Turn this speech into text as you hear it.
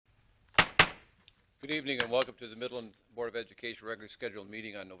Good evening and welcome to the Midland Board of Education regularly scheduled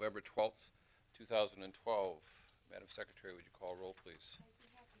meeting on November 12th, 2012. Madam Secretary, would you call roll, please?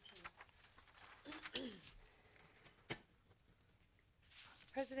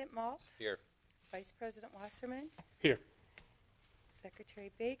 President Malt, Here. Vice President Wasserman, Here.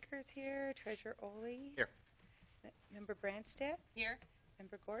 Secretary Baker's here, Treasurer Oley. Here. Member Brandstadt, Here.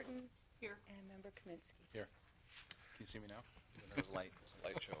 Member Gorton, Here. and Member Kaminsky. Here. Can you see me now? There was a light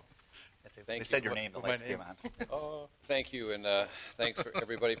show. Thank They you. said your name, the lights my came name. on. Thank you, and thanks for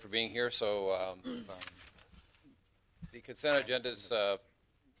everybody for being here. So the consent agenda is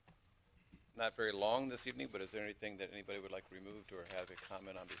not very long this evening, but is there anything that anybody would like removed or have a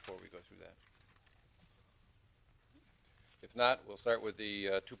comment on before we go through that? If not, we'll start with the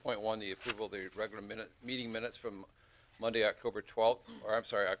 2.1, the approval of the regular meeting minutes from Monday, October 12th, or I'm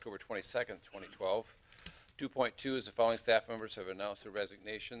sorry, October 22nd, 2012. 2.2 is the following staff members have announced their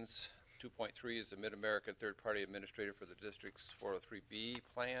resignations. 2.3 is the Mid-American Third-Party Administrator for the District's 403B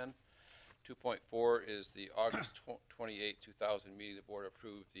plan. 2.4 is the August 28, 2000 meeting. The board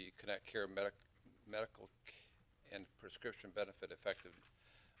approved the Connect Care medical and prescription benefit effective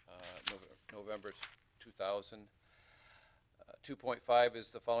November 2000. 2.5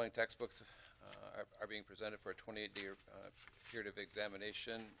 is the following textbooks are being presented for a 28-day period of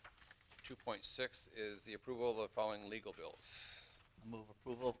examination. 2.6 is the approval of the following legal bills. I move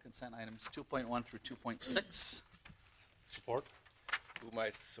approval of consent items 2.1 through 2.6. Support.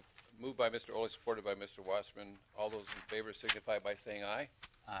 Moved by Mr. Oley, supported by Mr. Wasserman. All those in favor signify by saying aye.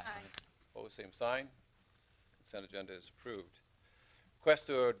 Aye. Opposed, same sign. Consent agenda is approved. Request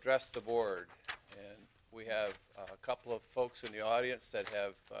to address the board. And we have a couple of folks in the audience that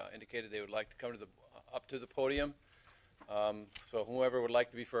have indicated they would like to come to up to the podium. So whoever would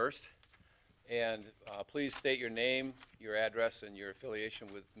like to be first. And please state your name, your address, and your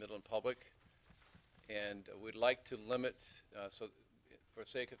affiliation with Midland Public. And we'd like to limit, so for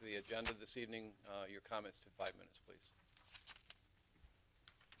sake of the agenda this evening, your comments to 5 minutes,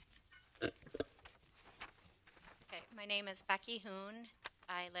 please. Okay, my name is Becky Hoon.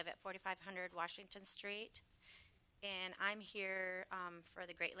 I live at 4500 Washington Street, and I'm here for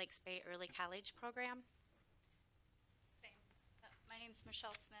the Great Lakes Bay Early College program. Same. My name's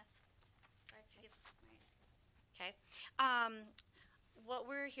Michelle Smith. Do I have to give my Okay. What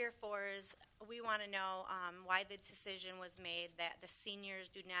we're here for is we want to know why the decision was made that the seniors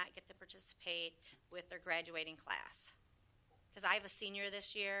do not get to participate with their graduating class. Because I have a senior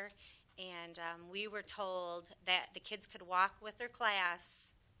this year, and we were told that the kids could walk with their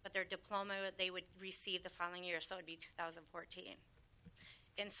class, but their diploma they would receive the following year, so it would be 2014.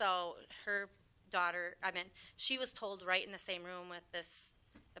 And so her daughter, she was told right in the same room with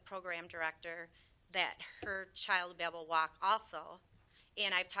the program director that her child would be able to walk also.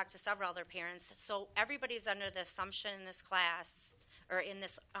 And I've talked to several other parents. So everybody's under the assumption in this class, or in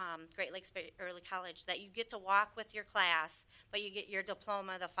this Great Lakes Bay Early College, that you get to walk with your class, but you get your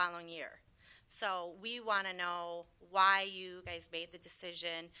diploma the following year. So we want to know why you guys made the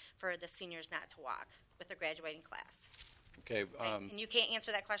decision for the seniors not to walk with their graduating class. Okay. And you can't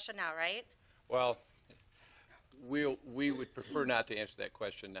answer that question now, right? Well, we would prefer not to answer that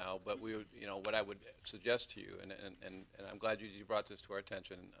question now, but we would, what I would suggest to you, and I'm glad you brought this to our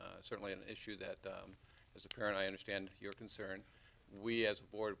attention. Certainly an issue that, as a parent, I understand your concern. We, as a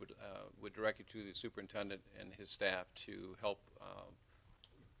board, would direct you to the superintendent and his staff to help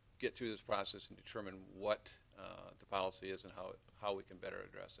get through this process and determine what the policy is and how we can better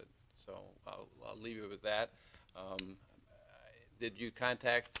address it. So I'll leave you with that. Did you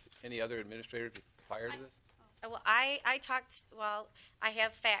contact any other administrators prior to this? Well, I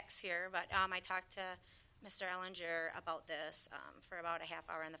have facts here, but I talked to Mr. Ellinger about this for about a half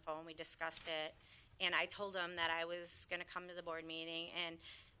hour on the phone. We discussed it, and I told him that I was going to come to the board meeting, and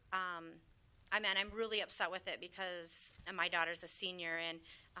I'm really upset with it because my daughter's a senior, and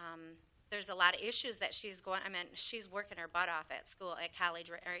there's a lot of issues that she's she's working her butt off at school, at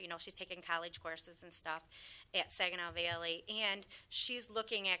college, or she's taking college courses and stuff at Saginaw Valley, and she's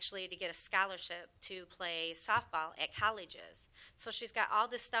looking actually to get a scholarship to play softball at colleges. So she's got all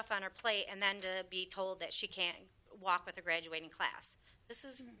this stuff on her plate, and then to be told that she can't walk with a graduating class. This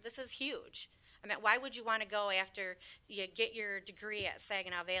is huge. Why would you want to go after you get your degree at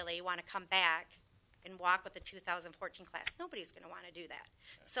Saginaw Valley, you want to come back and walk with the 2014 class? Nobody's going to want to do that.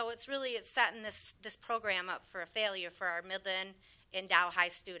 So it's setting this program up for a failure for our Midland and Dow High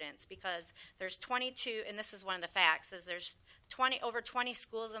students, because there's 22, and this is one of the facts, is there's over 20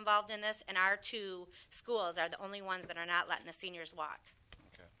 schools involved in this, and our two schools are the only ones that are not letting the seniors walk.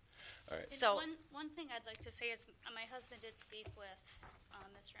 Okay. All right. So one thing I'd like to say is my husband did speak with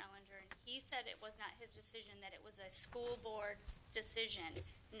Mr. Ellinger, and he said it was not his decision, that it was a school board decision,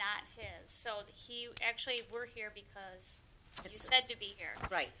 not his. So we're here because you said to be here.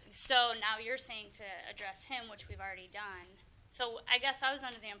 Right. So now you're saying to address him, which we've already done. So I guess I was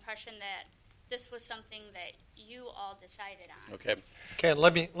under the impression that this was something that you all decided on. Okay. Ken,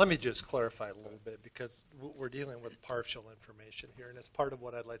 let me just clarify a little bit, because we're dealing with partial information here, and it's part of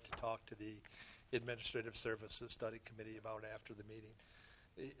what I'd like to talk to the Administrative Services Study Committee about after the meeting.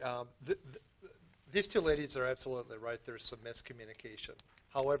 These two ladies are absolutely right. There's some miscommunication.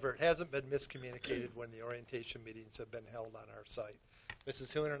 However, it hasn't been miscommunicated when the orientation meetings have been held on our site.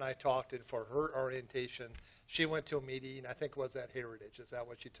 Mrs. Hoon and I talked, and for her orientation, she went to a meeting, I think was at Heritage. Is that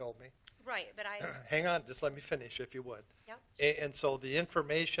what she told me? Right, but I. Hang on, just let me finish if you would. Yep. And so the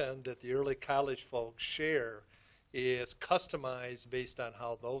information that the early college folks share is customized based on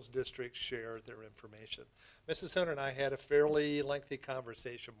how those districts share their information. Mrs. Hoon and I had a fairly lengthy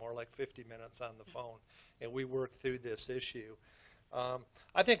conversation, more like 50 minutes on the phone, and we worked through this issue.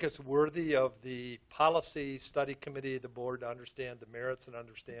 I think it's worthy of the policy study committee of the board to understand the merits and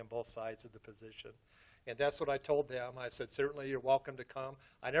understand both sides of the position. And that's what I told them. I said, certainly you're welcome to come.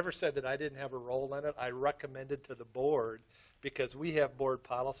 I never said that I didn't have a role in it. I recommended to the board, because we have board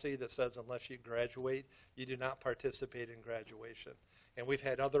policy that says unless you graduate, you do not participate in graduation. And we've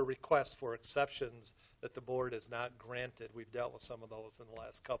had other requests for exceptions that the board has not granted. We've dealt with some of those in the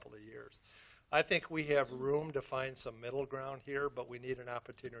last couple of years. I think we have room to find some middle ground here, but we need an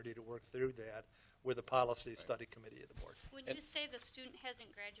opportunity to work through that with the policy study committee of the board. When you say the student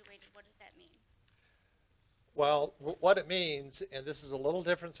hasn't graduated, what does that mean? Well, what it means, and this is a little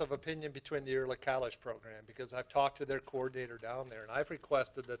difference of opinion between the early college program, because I've talked to their coordinator down there, and I've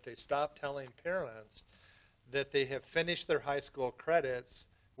requested that they stop telling parents that they have finished their high school credits,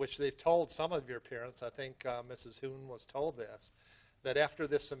 which they've told some of your parents. I think Mrs. Hoon was told this, that after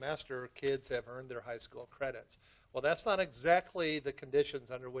this semester, kids have earned their high school credits. Well, that's not exactly the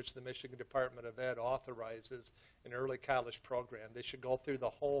conditions under which the Michigan Department of Ed authorizes an early college program. They should go through the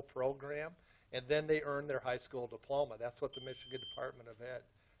whole program, and then they earn their high school diploma. That's what the Michigan Department of Ed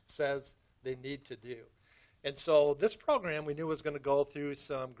says they need to do. And so this program we knew was going to go through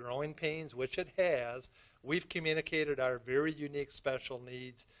some growing pains, which it has. We've communicated our very unique special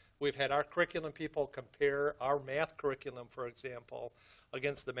needs. We've had our curriculum people compare our math curriculum, for example,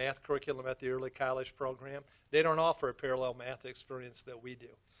 against the math curriculum at the early college program. They don't offer a parallel math experience that we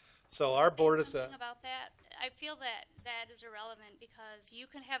do. So our board is something about that. I feel that that is irrelevant, because you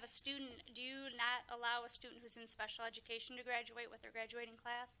can have a student. Do you not allow a student who's in special education to graduate with their graduating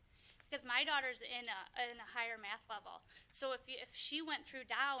class? Because my daughter's in a higher math level. So if she went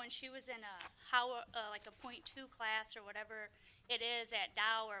through Dow and she was in like a .2 class or whatever it is at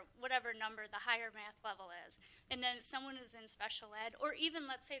Dow, or whatever number the higher math level is, and then someone is in special ed, or even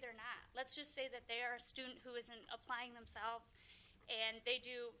let's say they're not. Let's just say that they are a student who isn't applying themselves and they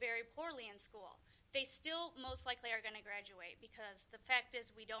do very poorly in school. They still most likely are going to graduate, because the fact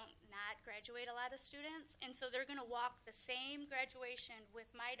is we don't not graduate a lot of students, and so they're going to walk the same graduation with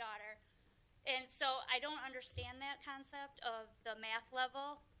my daughter. And so I don't understand that concept of the math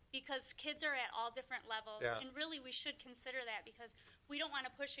level, because kids are at all different levels, Yeah. and really we should consider that, because we don't want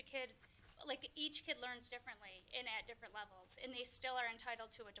to push a kid. Like, each kid learns differently and at different levels, and they still are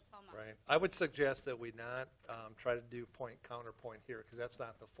entitled to a diploma. right. I would suggest that we not try to do point counterpoint here, because that's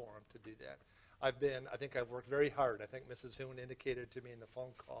not the forum to do that. I think I've worked very hard. I think Mrs. Hoon indicated to me in the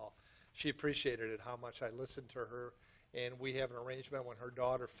phone call, she appreciated it, how much I listened to her. And we have an arrangement when her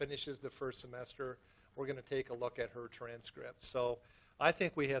daughter finishes the first semester, we're going to take a look at her transcript. So I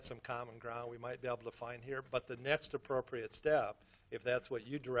think we have some common ground we might be able to find here. But the next appropriate step, if that's what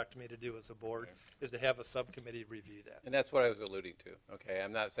you direct me to do as a board, is to have a subcommittee review that. And that's what I was alluding to. Okay,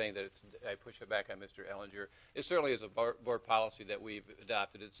 I'm not saying that I push it back on Mr. Ellinger. It certainly is a board policy that we've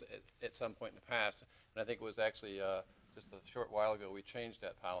adopted at some point in the past, and I think it was actually just a short while ago we changed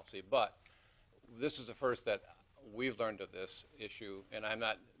that policy. But this is the first that we've learned of this issue, and I'm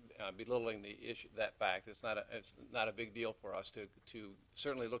not belittling the issue, that fact. It's not a big deal for us to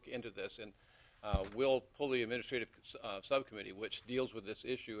certainly look into this, and we'll pull the administrative subcommittee, which deals with this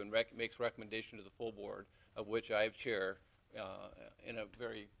issue and makes recommendation to the full board, of which I chair, in a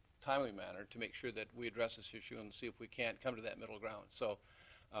very timely manner to make sure that we address this issue and see if we can't come to that middle ground. So,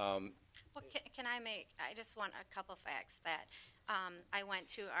 Well, I just want a couple facts that I went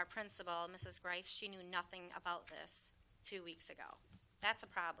to our principal, Mrs. Greif. She knew nothing about this 2 weeks ago. That's a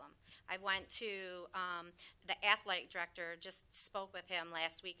problem. I went to the athletic director, just spoke with him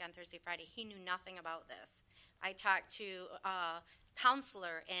last week on Thursday, Friday. He knew nothing about this. I talked to a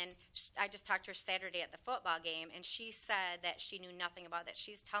counselor, and I just talked to her Saturday at the football game, and she said that she knew nothing about that.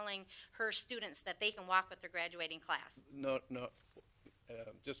 She's telling her students that they can walk with their graduating class.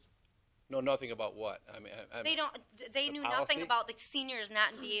 Just know nothing about what? I mean, They don't. They The knew policy? nothing about the seniors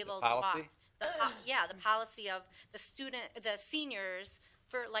not be able to policy? walk. Yeah, the policy of the seniors,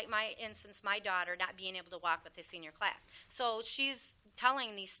 for like my instance, my daughter not being able to walk with the senior class. So she's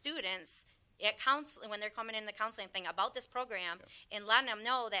telling these students at counseling, when they're coming in the counseling thing, about this program, and letting them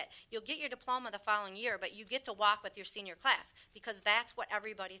know that you'll get your diploma the following year, but you get to walk with your senior class, because that's what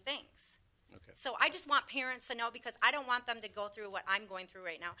everybody thinks. Okay. So I just want parents to know, because I don't want them to go through what I'm going through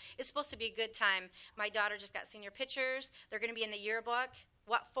right now. It's supposed to be a good time. My daughter just got senior pictures. They're going to be in the yearbook.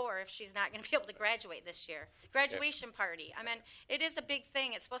 What for if she's not going to be able to graduate this year? Graduation party. I mean, it is a big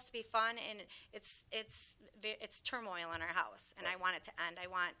thing. It's supposed to be fun, and it's turmoil in our house, and I want it to end. I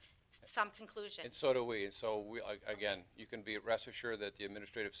want some conclusion. And so do we. And so, again, you can be rest assured that the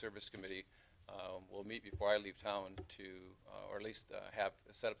Administrative Service Committee will meet before I leave town to, or at least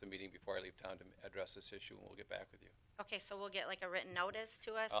set up the meeting before I leave town to address this issue, and we'll get back with you. Okay, so we'll get like a written notice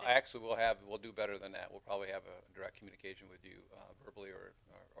to us? Actually, we'll do better than that. We'll probably have a direct communication with you verbally or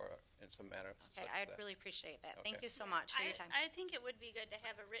in some manner. Okay, such I'd that. really appreciate that. Okay. Thank you so much for your time. I think it would be good to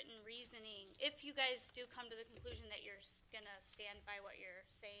have a written reasoning. If you guys do come to the conclusion that you're going to stand by what you're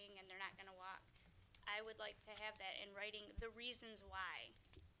saying and they're not going to walk, I would like to have that in writing, the reasons why.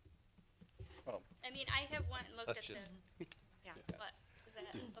 Oh. I mean, I have one looked Let's at just- Yeah. but is that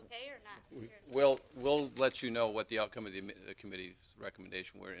okay or not? We'll let you know what the outcome of the committee's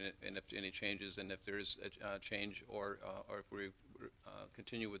recommendation were, and if any changes, and if there's a change, or if we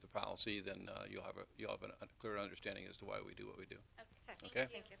continue with the policy, then you'll have a clear understanding as to why we do what we do. Okay.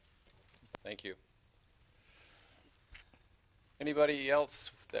 Thank you. Thank you. Anybody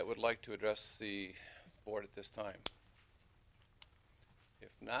else that would like to address the board at this time? If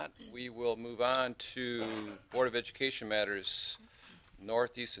not, we will move on to Board of Education matters.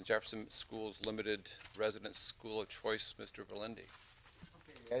 Northeast and Jefferson Schools Limited Resident School of Choice, Mr. Verlinde.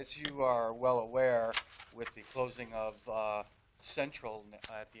 As you are well aware, with the closing of Central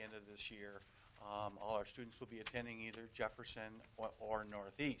at the end of this year, all our students will be attending either Jefferson or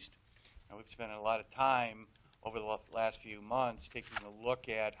Northeast. And we've spent a lot of time over the last few months taking a look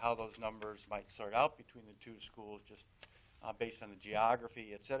at how those numbers might sort out between the two schools, just based on the geography,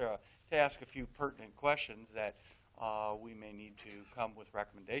 et cetera, to ask a few pertinent questions that we may need to come with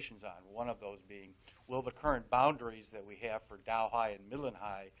recommendations on. One of those being, will the current boundaries that we have for Dow High and Midland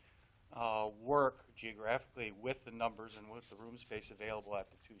High work geographically with the numbers and with the room space available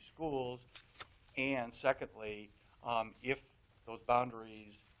at the two schools? And secondly, if those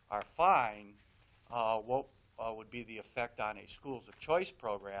boundaries are fine, what would be the effect on a schools of choice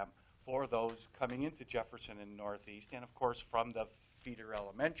program for those coming into Jefferson and Northeast, and of course from the feeder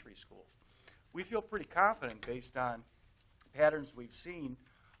elementary schools? We feel pretty confident based on patterns we've seen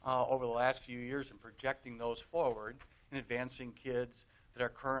over the last few years in projecting those forward and advancing kids that are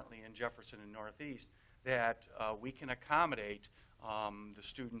currently in Jefferson and Northeast, that we can accommodate the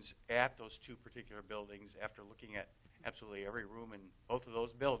students at those two particular buildings after looking at absolutely every room in both of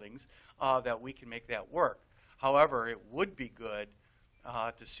those buildings, that we can make that work. However, it would be good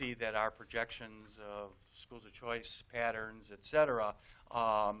to see that our projections of schools of choice patterns, et cetera,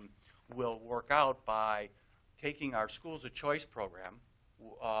 will work out by taking our schools of choice program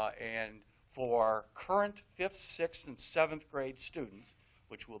and for current 5th, 6th, and 7th grade students,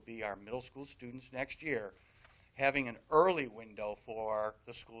 which will be our middle school students next year, having an early window for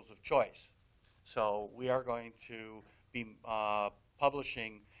the schools of choice. So we are going to be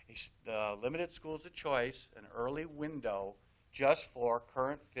publishing the limited schools of choice, an early window just for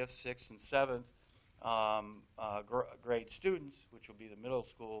current 5th, 6th, and 7th grade students, which will be the middle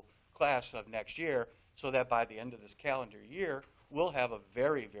school class of next year, so that by the end of this calendar year, we'll have a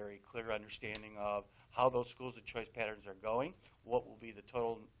very, very clear understanding of how those schools of choice patterns are going, what will be the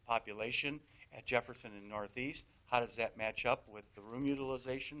total population at Jefferson and Northeast, how does that match up with the room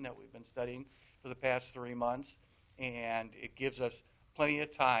utilization that we've been studying for the past 3 months, and it gives us plenty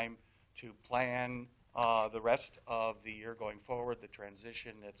of time to plan the rest of the year going forward, the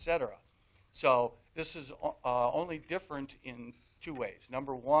transition, et cetera. So this is only different in 2 ways.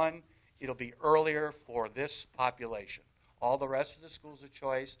 Number one, it'll be earlier for this population. All the rest of the schools of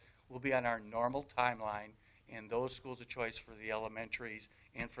choice will be on our normal timeline, and those schools of choice for the elementaries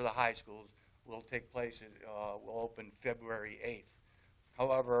and for the high schools will take place, will open February 8th.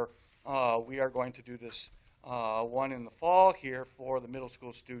 However, we are going to do this one in the fall here for the middle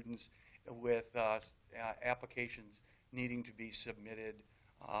school students with applications needing to be submitted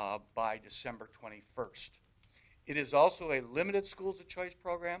by December 21st. It is also a limited schools of choice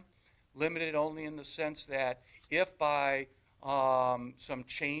program, limited only in the sense that if by some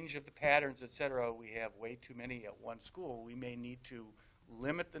change of the patterns, et cetera, we have way too many at one school, we may need to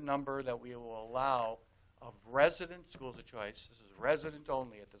limit the number that we will allow of resident schools of choice. This is resident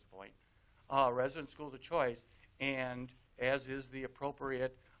only at this point. Resident schools of choice, and as is the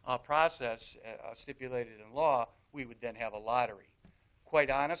appropriate process stipulated in law, we would then have a lottery. Quite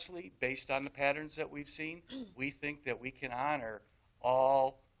honestly, based on the patterns that we've seen, we think that we can honor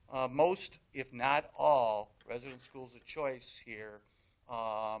all, most, if not all, resident schools of choice here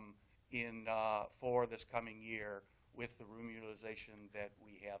for this coming year with the room utilization that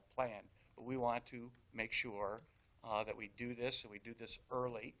we have planned. But we want to make sure that we do this, and we do this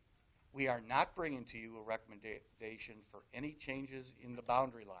early. We are not bringing to you a recommendation for any changes in the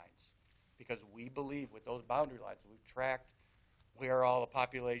boundary lines, because we believe with those boundary lines, we've tracked where all the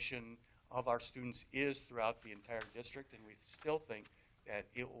population of our students is throughout the entire district, and we still think that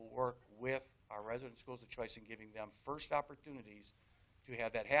it will work with our resident schools of choice in giving them first opportunities to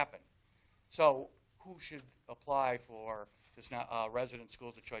have that happen. So who should apply for this resident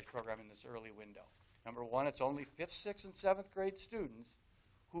schools of choice program in this early window? Number one, it's only 5th, 6th, and 7th grade students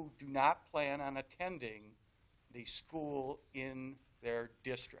who do not plan on attending the school in their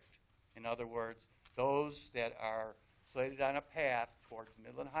district. In other words, those that are slated on a path towards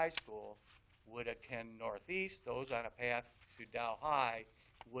Midland High School would attend Northeast. Those on a path to Dow High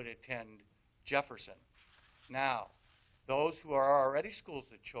would attend Jefferson. Now, those who are already schools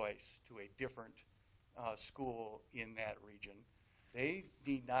of choice to a different school in that region, they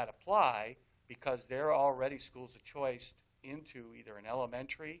need not apply because they're already schools of choice into either an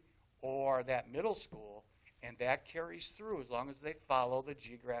elementary or that middle school, and that carries through as long as they follow the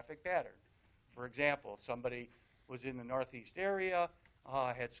geographic pattern. For example, if somebody was in the Northeast area,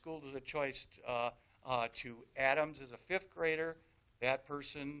 had schools of choice to Adams as a 5th grader, that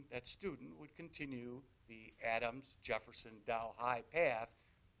person, that student, would continue the Adams, Jefferson, Dow High path.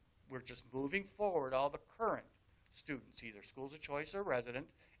 We're just moving forward all the current students, either schools of choice or resident,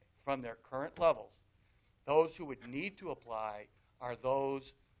 from their current levels. Those who would need to apply are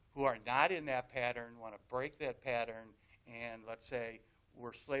those who are not in that pattern, want to break that pattern, and let's say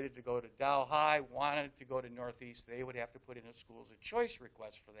were slated to go to Dow High, wanted to go to Northeast, they would have to put in a schools of choice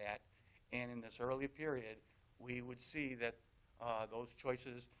request for that. And in this early period, we would see that those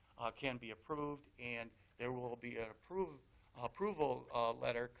choices can be approved, and there will be an approval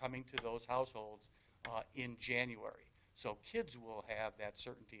letter coming to those households in January. So kids will have that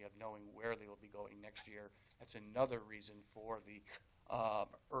certainty of knowing where they will be going next year. That's another reason for the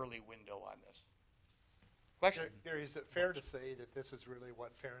early window on this. Question? Gary, is it fair to say that this is really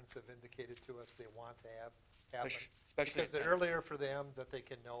what parents have indicated to us they want to have happen? Especially because the earlier for them that they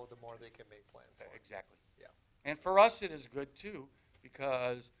can know, the more they can make plans for. Exactly. Yeah. And for us, it is good too,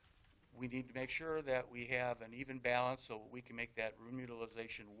 because we need to make sure that we have an even balance so we can make that room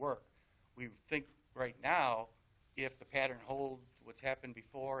utilization work. We think right now, if the pattern holds what's happened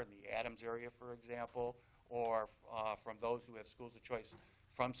before in the Adams area, for example, or from those who have schools of choice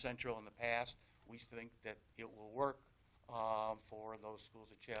from Central in the past, we think that it will work for those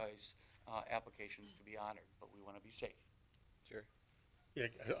schools of choice applications to be honored, but we want to be safe. Sure. Yeah,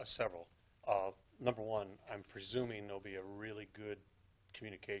 several. Number one, I'm presuming there'll be a really good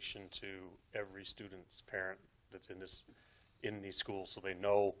communication to every student's parent that's in these schools, so they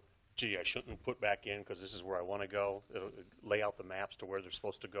know, gee, I shouldn't put back in because this is where I want to go. It'll lay out the maps to where they're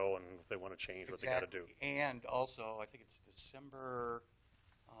supposed to go, and if they want to change, what they got to do. And also, I think it's December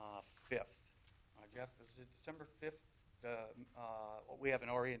 5th. Jeff, is it December 5th? We have an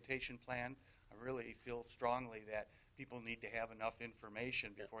orientation plan. I really feel strongly that people need to have enough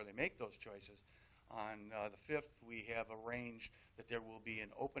information before they make those choices. On the 5th, we have arranged that there will be an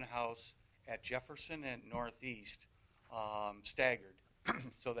open house at Jefferson and Northeast, staggered,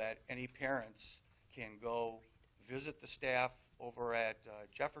 so that any parents can go visit the staff over at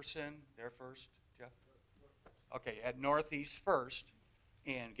Jefferson, there first, Jeff? Okay, at Northeast first,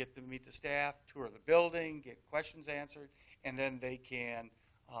 and get to meet the staff, tour the building, get questions answered, and then they can,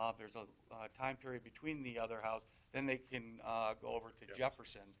 there's a time period between the other house, then they can go over to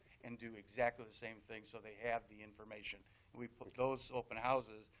Jefferson and do exactly the same thing so they have the information. We put those open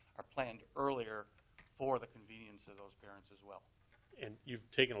houses are planned earlier for the convenience of those parents as well. And you've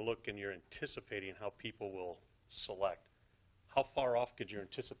taken a look and you're anticipating how people will select. How far off could your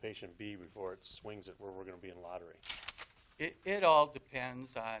anticipation be before it swings it where we're going to be in lottery? It all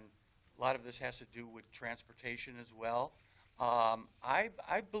depends on A lot of this has to do with transportation as well. I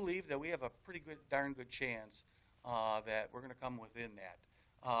believe that we have a pretty good, darn good chance that we're going to come within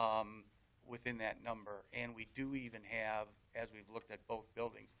that number, and we do even have, as we've looked at both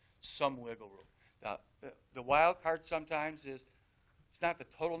buildings, some wiggle room. The wild card sometimes is it's not the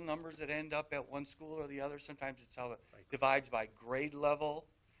total numbers that end up at one school or the other. Sometimes it's how it divides by grade level,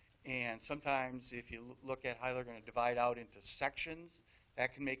 and sometimes if you look at how they're going to divide out into sections,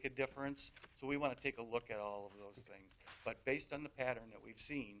 that can make a difference. So we want to take a look at all of those things. But based on the pattern that we've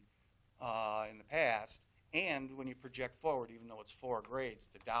seen in the past, and when you project forward, even though it's 4 grades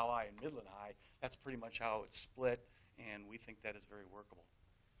to Dow High and Midland High, that's pretty much how it's split, and we think that is very workable.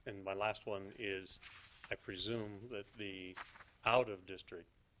 And my last one is, I presume that the out-of-district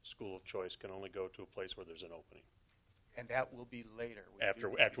school of choice can only go to a place where there's an opening. And that will be later.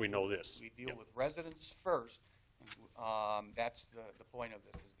 After we know this. We deal with residents first. That's the point of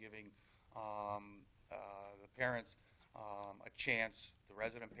this, is giving the parents a chance, the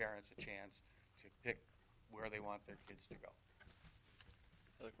resident parents a chance to pick where they want their kids to go.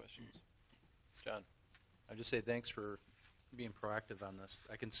 Other questions? John? I'd just say thanks for being proactive on this.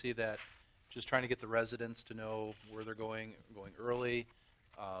 I can see that just trying to get the residents to know where they're going early,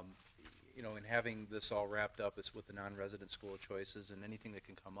 and having this all wrapped up is with the non-resident school choices and anything that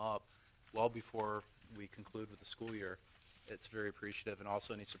can come up well before we conclude with the school year. It's very appreciative, and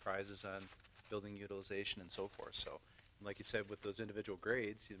also any surprises on building utilization and so forth. So, like you said, with those individual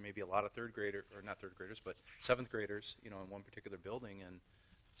grades, there may be a lot of not third graders, but 7th graders, in one particular building, and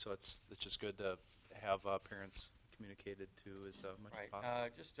so it's just good to have parents communicated to as much as possible.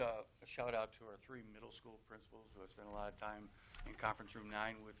 Just a shout out to our 3 middle school principals who have spent a lot of time in conference room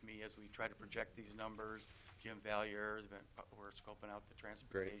 9 with me as we try to project these numbers. Jim Valier has been, we're scoping out the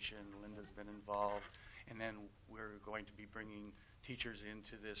transportation. Great. Linda's been involved. And then we're going to be bringing teachers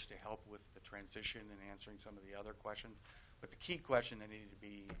into this to help with the transition and answering some of the other questions. But the key question that needed to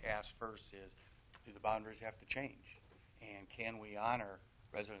be asked first is, do the boundaries have to change? And can we honor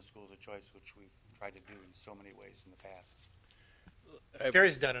resident schools of choice, which we've tried to do in so many ways in the past?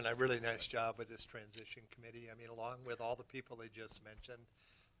 Gary's done a really nice job with this transition committee. I mean, along with all the people they just mentioned,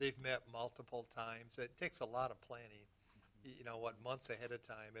 they've met multiple times. It takes a lot of planning, months ahead of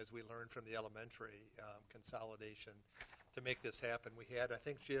time, as we learned from the elementary consolidation, to make this happen. We had, I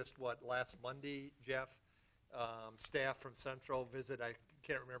think, last Monday, Jeff, staff from Central visit. I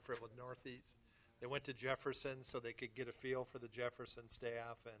can't remember if it was Northeast. They went to Jefferson so they could get a feel for the Jefferson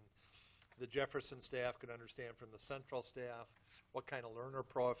staff, and the Jefferson staff could understand from the Central staff what kind of learner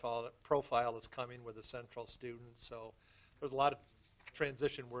profile is coming with the Central students. So there's a lot of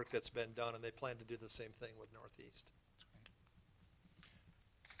transition work that's been done, and they plan to do the same thing with Northeast.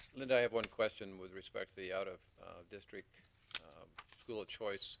 Linda, I have one question with respect to the out-of-district school of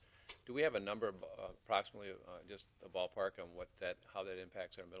choice. Do we have a number, approximately, just a ballpark on how that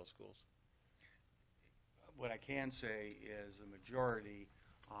impacts our middle schools? What I can say is the majority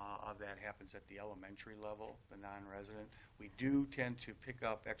of that happens at the elementary level, the non-resident. We do tend to pick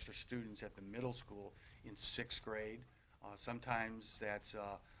up extra students at the middle school in 6th grade. Sometimes that's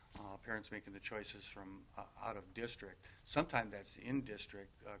parents making the choices from out of district. Sometimes that's in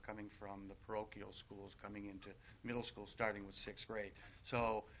district, coming from the parochial schools, coming into middle school, starting with 6th grade.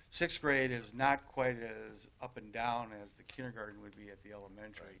 So 6th grade is not quite as up and down as the kindergarten would be at the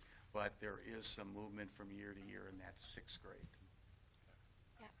elementary, but there is some movement from year to year in that 6th grade.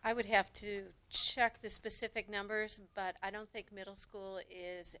 Yeah, I would have to check the specific numbers, but I don't think middle school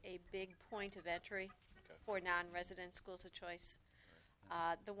is a big point of entry for non-resident schools of choice.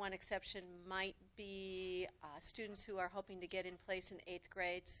 The one exception might be students who are hoping to get in place in 8th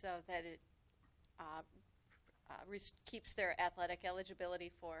grade so that it keeps their athletic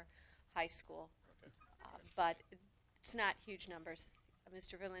eligibility for high school. Okay. But it's not huge numbers.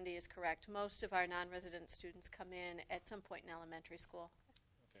 Mr. Verlinde is correct. Most of our non-resident students come in at some point in elementary school.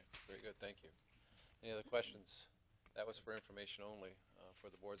 Okay, very good, thank you. Any other questions? That was for information only, for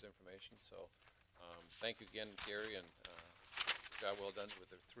the board's information. So thank you again, Gary, and job well done with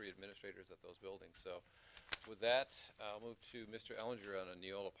the 3 administrators at those buildings. So with that, I'll move to Mr. Ellinger on a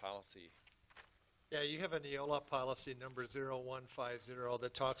Neola policy. Yeah, you have a Neola policy number 0150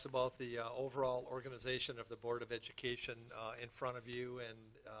 that talks about the overall organization of the Board of Education in front of you, and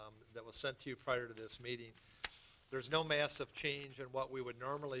that was sent to you prior to this meeting. There's no massive change in what we would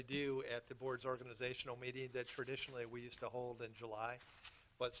normally do at the board's organizational meeting that traditionally we used to hold in July.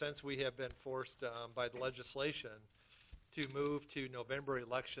 But since we have been forced by the legislation to move to November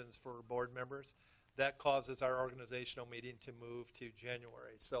elections for board members, that causes our organizational meeting to move to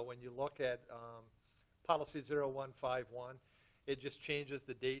January. So when you look at policy 0151, It just changes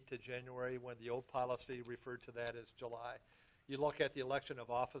the date to January when the old policy referred to that as July. You look at the election of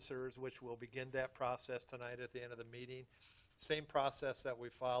officers, which will begin that process tonight at the end of the meeting. Same process that we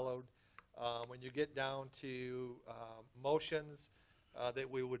followed. When you get down to motions that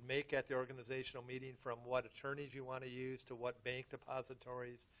we would make at the organizational meeting, from what attorneys you want to use to what bank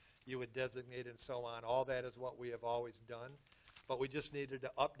depositories you would designate and so on, all that is what we have always done. But we just needed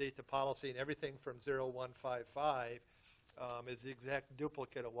to update the policy, and everything from 0155 is the exact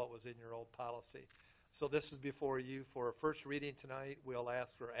duplicate of what was in your old policy. So this is before you for a first reading tonight. We'll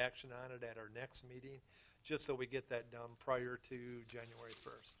ask for action on it at our next meeting, just so we get that done prior to January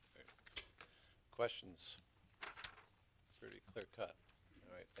 1st. Questions? Pretty clear cut.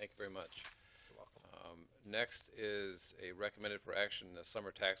 All right, thank you very much. You're welcome. Next is a recommended for action, the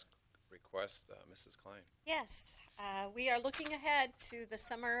summer tax request. Mrs. Klein. Yes, we are looking ahead to the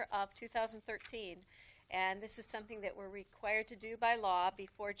summer of 2013, and this is something that we're required to do by law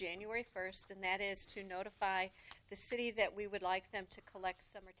before January 1st, and that is to notify the city that we would like them to collect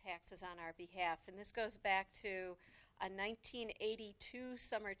summer taxes on our behalf. And this goes back to a 1982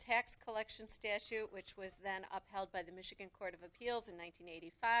 summer tax collection statute, which was then upheld by the Michigan Court of Appeals in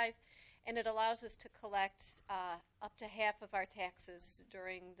 1985, and it allows us to collect up to half of our taxes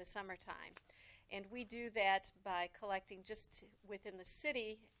during the summertime. And we do that by collecting just within the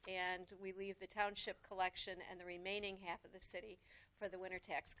city, and we leave the township collection and the remaining half of the city for the winter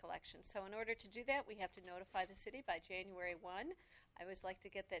tax collection. So in order to do that, we have to notify the city by January 1. I always like to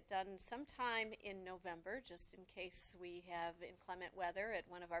get that done sometime in November, just in case we have inclement weather at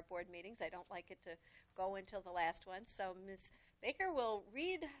one of our board meetings. I don't like it to go until the last one. So Ms. Baker will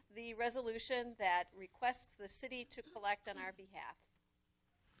read the resolution that requests the city to collect on our behalf.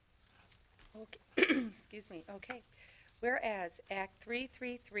 Okay. Excuse me. Okay. Whereas Act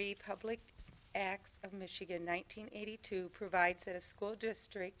 333, Public Acts of Michigan, 1982, provides that a school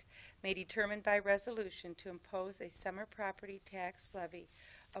district may determine by resolution to impose a summer property tax levy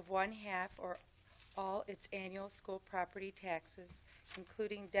of 1/2 or all its annual school property taxes,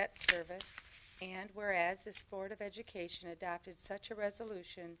 including debt service, and whereas this Board of Education adopted such a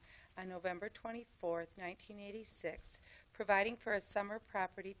resolution on November 24, 1986, providing for a summer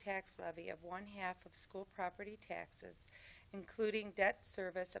property tax levy of 1/2 of school property taxes, including debt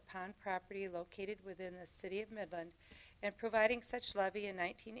service upon property located within the City of Midland, and providing such levy in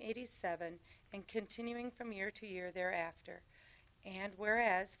 1987 and continuing from year to year thereafter. And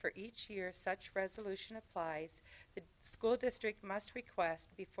whereas for each year such resolution applies, the school district must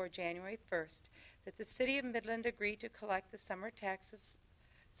request before January 1st that the City of Midland agree to collect the summer tax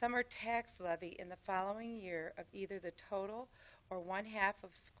levy in the following year of either the total or 1/2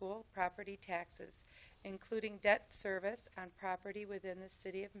 of school property taxes, including debt service on property within the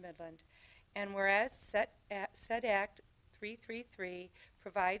City of Midland. And whereas said Act 333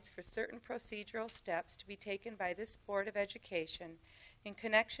 provides for certain procedural steps to be taken by this Board of Education in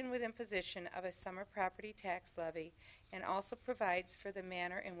connection with imposition of a summer property tax levy, and also provides for the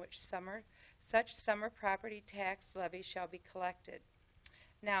manner in which such summer property tax levy shall be collected.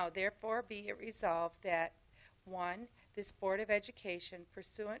 Now, therefore, be it resolved that 1. This Board of Education,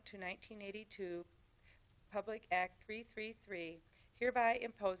 pursuant to 1982 Public Act 333, hereby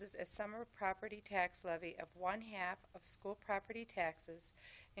imposes a summer property tax levy of 1/2 of school property taxes,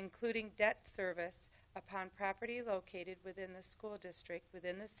 including debt service upon property located within the school district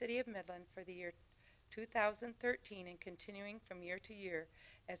within the City of Midland for the year 2013 and continuing from year to year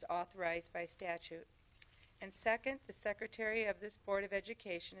as authorized by statute. And second, the Secretary of this Board of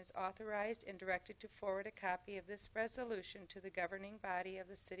Education is authorized and directed to forward a copy of this resolution to the governing body of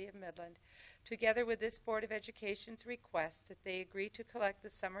the City of Midland, together with this Board of Education's request that they agree to collect the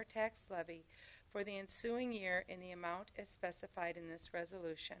summer tax levy for the ensuing year in the amount as specified in this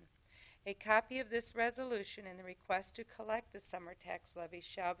resolution. A copy of this resolution and the request to collect the summer tax levy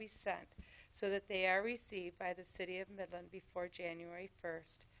shall be sent so that they are received by the City of Midland before January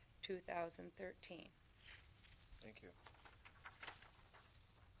 1st, 2013. Thank you.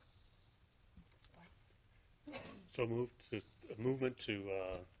 So movement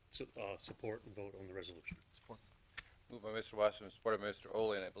to support and vote on the resolution. Support. Moved by Mr. Wasserman, supported by Mr.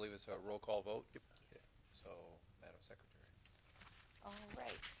 Oley, and I believe it's a roll call vote. Yep. So, Madam Secretary. All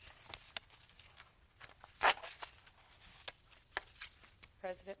right.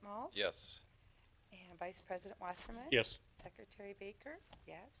 President Malt? Yes. And Vice President Wasserman? Yes. Secretary Baker?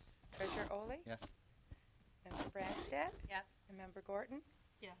 Yes. Treasurer Oley? Yes. Member Branstad? Yes. And Member Gorton?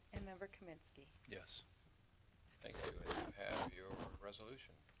 Yes. And Member Kaminsky? Yes. Thank you. And you have your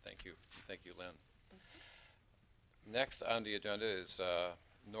resolution. Thank you. Thank you, Lynn. Next on the agenda is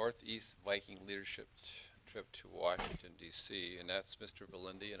Northeast Viking Leadership trip to Washington, D.C., and that's Mr.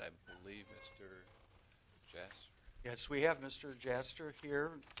 Valindi and I believe Mr. Jasper. Yes, we have Mr. Jaster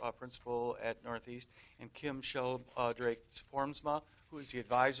here, principal at Northeast, and Kim Sheldrake-Formsma, who is the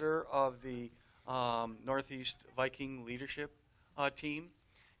advisor of the Northeast Viking leadership team.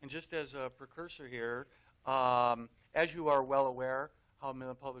 And just as a precursor here, as you are well aware, how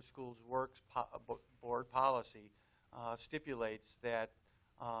Midland Public Schools works, board policy stipulates that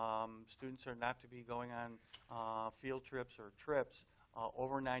students are not to be going on field trips or trips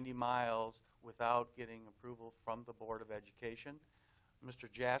over 90 miles without getting approval from the Board of Education. Mr.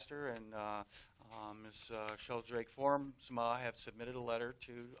 Jaster and Ms. Sheldrake-Formsma have submitted a letter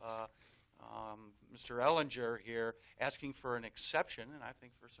to Mr. Ellinger here asking for an exception, and I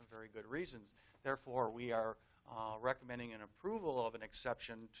think for some very good reasons. Therefore, we are recommending an approval of an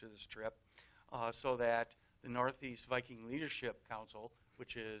exception to this trip so that the Northeast Viking Leadership Council,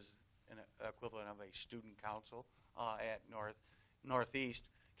 which is an equivalent of a student council at Northeast,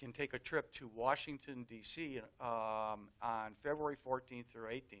 can take a trip to Washington, D.C. On February 14th through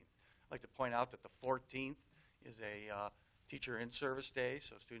 18th. I'd like to point out that the 14th is a teacher in-service day,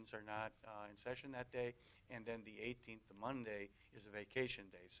 so students are not in session that day, and then the 18th, the Monday, is a vacation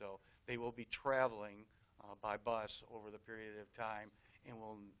day. So they will be traveling by bus over the period of time, and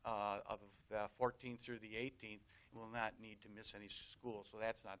will of the 14th through the 18th, will not need to miss any school, so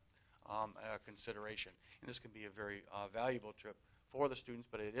that's not a consideration. And this can be a very valuable trip for the students,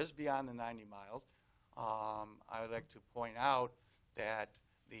 but it is beyond the 90 miles. I would like to point out that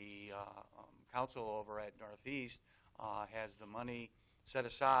the council over at Northeast has the money set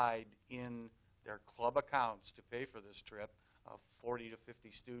aside in their club accounts to pay for this trip of 40 to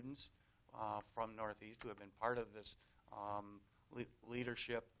 50 students from Northeast who have been part of this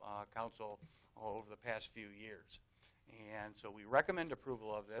leadership council over the past few years. And so we recommend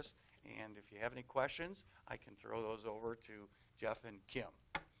approval of this, and if you have any questions, I can throw those over to Jeff and Kim.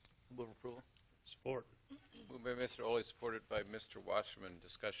 Move approval. Support. Moved by Mr. Oley, supported by Mr. Wasserman.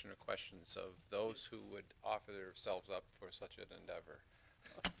 Discussion or questions of those who would offer themselves up for such an endeavor.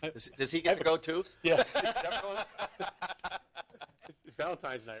 Does he get to go too? Yes. It's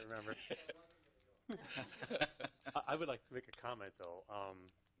Valentine's night, remember? I would like to make a comment, though.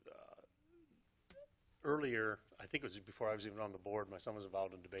 Earlier, I think it was before I was even on the board, my son was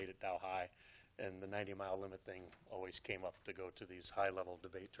involved in debate at Dow High, and the 90-mile limit thing always came up to go to these high-level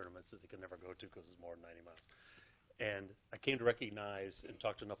debate tournaments that they could never go to because it's more than 90 miles. And I came to recognize and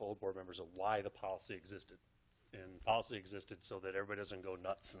talk to enough old board members of why the policy existed. And policy existed so that everybody doesn't go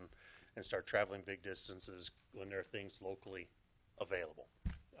nuts and start traveling big distances when there are things locally available,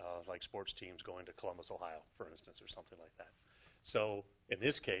 like sports teams going to Columbus, Ohio, for instance, or something like that. So in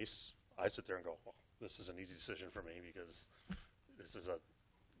this case, I sit there and go, well, this is an easy decision for me because this is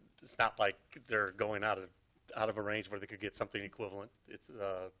it's not like they're going out of a range where they could get something equivalent. It's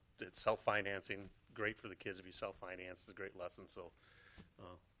self-financing, great for the kids to be self-financed. It's a great lesson, so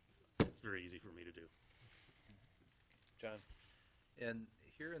it's very easy for me to do. John? And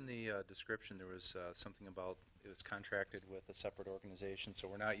here in the description, there was something about it was contracted with a separate organization, so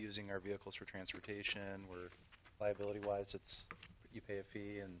we're not using our vehicles for transportation. We're liability-wise, it's you pay a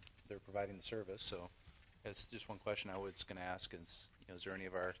fee and they're providing the service. So it's just one question I was going to ask is, is there any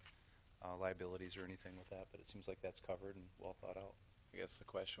of our liabilities or anything with that? But it seems like that's covered and well thought out. I guess the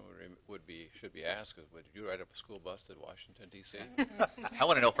question should be asked is, would you ride up a school bus to Washington, D.C.? I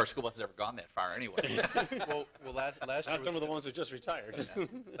want to know if our school bus has ever gone that far anyway. well, last year Not some of the ones that just retired.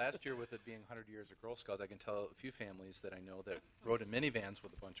 last year with it being 100 years of Girl Scouts, I can tell a few families that I know that rode in minivans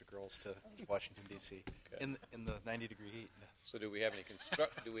with a bunch of girls to Washington, D.C. Okay. in the 90-degree heat. So do we have any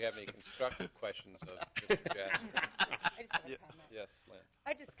constructive questions of Mr. Jackson? I just have a comment. Yes, Lynn.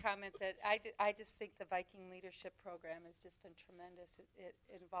 I just comment that I just think the Viking Leadership Program has just been tremendous. It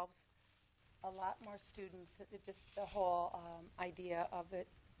involves a lot more students. Just the whole idea of it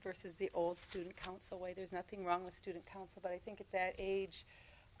versus the old student council way. There's nothing wrong with student council, but I think at that age,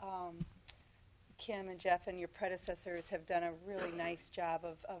 Kim and Jeff and your predecessors have done a really nice job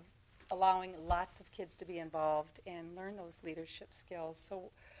of allowing lots of kids to be involved and learn those leadership skills.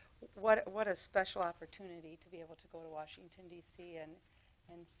 So what a special opportunity to be able to go to Washington, D.C.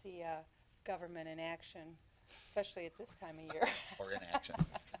 and see government in action, especially at this time of year. Or in action.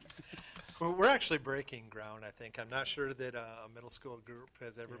 Well, we're actually breaking ground, I think. I'm not sure that a middle school group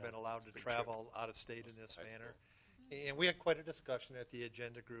has ever been allowed to travel out of state in this manner. And we had quite a discussion at the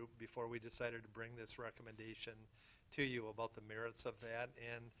agenda group before we decided to bring this recommendation to you about the merits of that.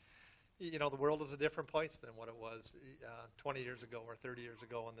 And the world is a different place than what it was 20 years ago or 30 years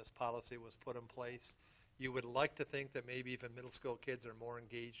ago when this policy was put in place. You would like to think that maybe even middle school kids are more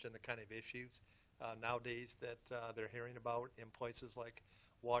engaged in the kind of issues nowadays that they're hearing about in places like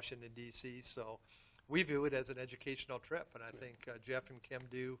Washington, D.C. So we view it as an educational trip, and I think Jeff and Kim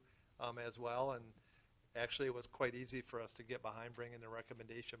do as well. And actually, it was quite easy for us to get behind bringing the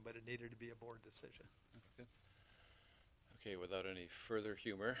recommendation, but it needed to be a board decision. Okay, without any further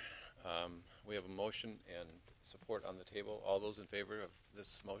humor, we have a motion and support on the table. All those in favor of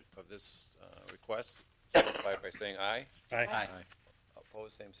this request, signify by saying aye. Aye.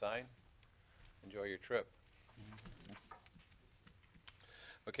 Opposed, same sign. Enjoy your trip.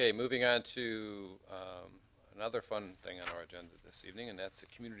 Okay, moving on to another fun thing on our agenda this evening, and that's the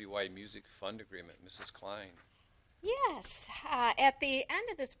community-wide music fund agreement. Mrs. Klein. Yes. At the end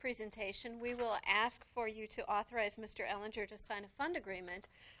of this presentation, we will ask for you to authorize Mr. Ellinger to sign a fund agreement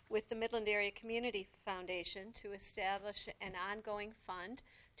with the Midland Area Community Foundation to establish an ongoing fund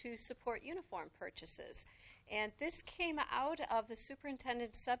to support uniform purchases. And this came out of the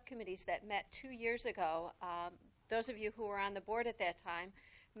superintendent's subcommittees that met 2 years ago. Those of you who were on the board at that time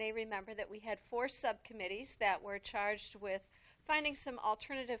may remember that we had 4 subcommittees that were charged with finding some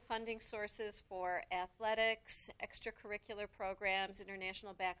alternative funding sources for athletics, extracurricular programs,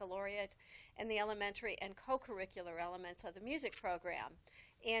 international baccalaureate, and the elementary and co-curricular elements of the music program.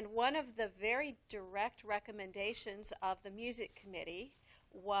 And one of the very direct recommendations of the music committee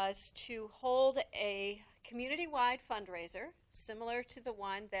was to hold a community-wide fundraiser similar to the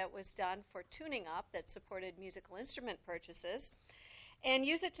one that was done for Tuning Up that supported musical instrument purchases, and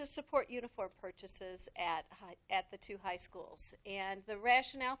use it to support uniform purchases at the 2 high schools. And the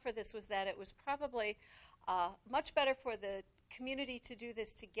rationale for this was that it was probably much better for the community to do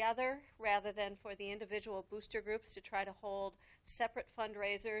this together rather than for the individual booster groups to try to hold separate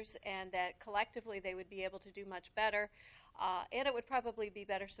fundraisers, and that collectively they would be able to do much better, and it would probably be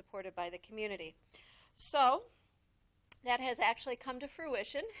better supported by the community. So that has actually come to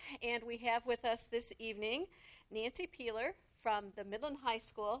fruition, and we have with us this evening Nancy Peeler from the Midland High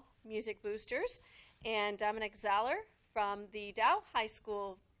School Music Boosters and Dominic Zoller from the Dow High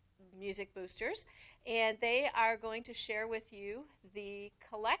School Music Boosters, and they are going to share with you the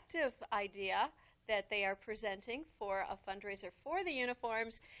collective idea that they are presenting for a fundraiser for the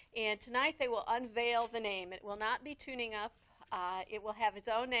uniforms, and tonight they will unveil the name. It will not be Tuning Up. It will have its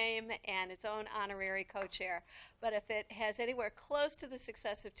own name and its own honorary co-chair. But if it has anywhere close to the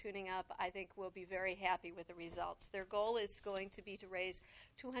success of Tuning Up, I think we'll be very happy with the results. Their goal is going to be to raise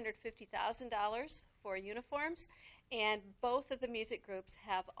 $250,000 for uniforms, and both of the music groups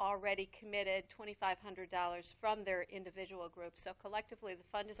have already committed $2,500 from their individual groups. So collectively, the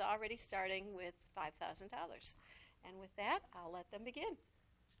fund is already starting with $5,000. And with that, I'll let them begin.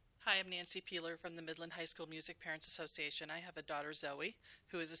 Hi, I'm Nancy Peeler from the Midland High School Music Parents Association. I have a daughter, Zoe,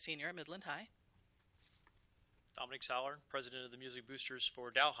 who is a senior at Midland High. Dominic Sauer, president of the Music Boosters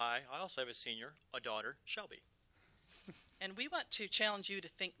for Dow High. I also have a senior, a daughter, Shelby. And we want to challenge you to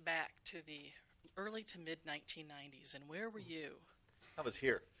think back to the early to mid 1990s. And where were you? I was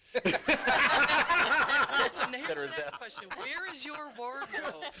here. So now here's the next question. Where is your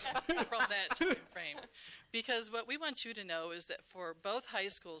wardrobe from that time frame? Because what we want you to know is that for both high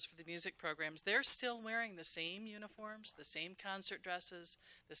schools, for the music programs, they're still wearing the same uniforms, the same concert dresses,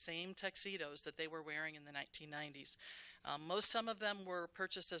 the same tuxedos that they were wearing in the 1990s. Some of them were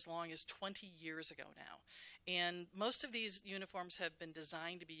purchased as long as 20 years ago now. And most of these uniforms have been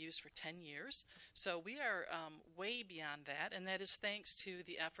designed to be used for 10 years. So we are way beyond that, and that is thanks to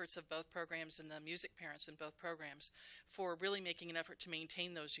the efforts of both programs and the music parents in both programs for really making an effort to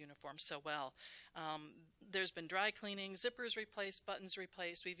maintain those uniforms so well. There's been dry cleaning, zippers replaced, buttons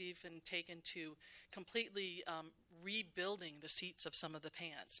replaced. We've even taken to completely rebuilding the seats of some of the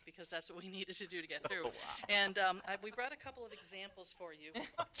pants because that's what we needed to do to get through. Wow. And we brought a couple of examples for you.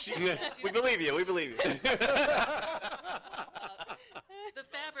 We believe you. We believe you. The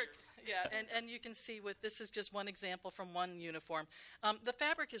fabric, yeah, and you can see this is just one example from one uniform. The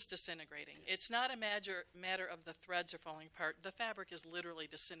fabric is disintegrating. It's not a matter of the threads are falling apart. The fabric is literally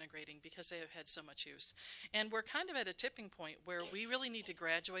disintegrating because they have had so much use. And we're kind of at a tipping point where we really need to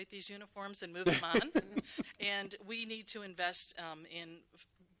graduate these uniforms and move them on. And we need to invest in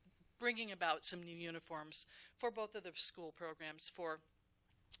bringing about some new uniforms for both of the school programs, for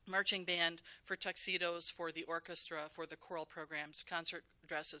marching band, for tuxedos, for the orchestra, for the choral programs, concert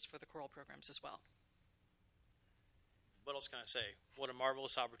dresses for the choral programs as well. What else can I say? What a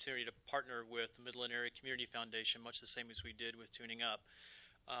marvelous opportunity to partner with the Midland Area Community Foundation, much the same as we did with Tuning Up.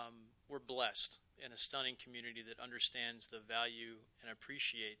 We're blessed in a stunning community that understands the value and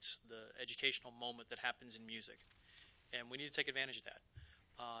appreciates the educational moment that happens in music. And we need to take advantage of that.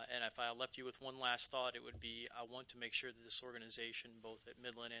 And if I left you with one last thought, it would be I want to make sure that this organization, both at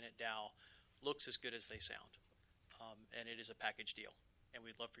Midland and at Dow, looks as good as they sound. And it is a package deal, and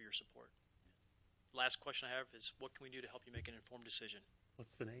we'd love for your support. Last question I have is, what can we do to help you make an informed decision?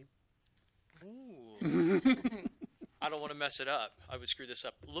 What's the name? Ooh. I don't want to mess it up. I would screw this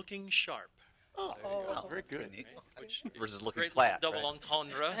up. Looking Sharp. Oh, very good. Neat. Which Versus is looking great flat, double right?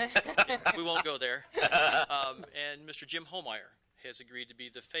 entendre. We won't go there. And Mr. Jim Holmeyer has agreed to be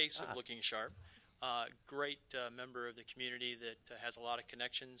the face of Looking Sharp. Great member of the community that has a lot of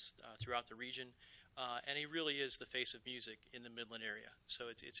connections throughout the region. And he really is the face of music in the Midland area. So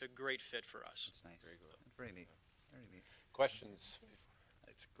it's a great fit for us. That's nice. Very neat. Very neat. Questions?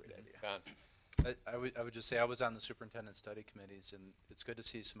 That's a great idea. Don? I would just say I was on the superintendent study committees, and it's good to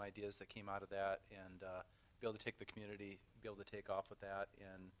see some ideas that came out of that, and be able to take the community, be able to take off with that,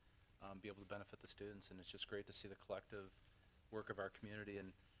 and be able to benefit the students. And it's just great to see the collective work of our community.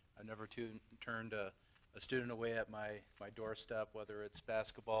 And I've never turned a student away at my doorstep, whether it's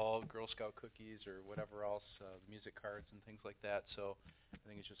basketball, Girl Scout cookies, or whatever else, music cards and things like that. So I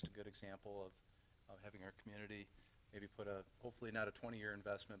think it's just a good example of having our community maybe put hopefully not a 20-year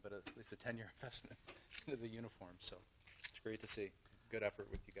investment, but at least a 10-year investment into the uniform. So it's great to see. Good effort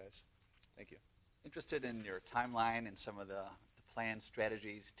with you guys. Thank you. Interested in your timeline and some of the plans,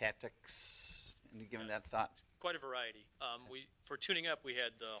 strategies, tactics? Any given that thought? Quite a variety. For tuning up, we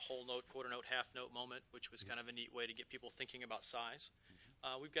had the whole note, quarter note, half note moment, which was kind of a neat way to get people thinking about size.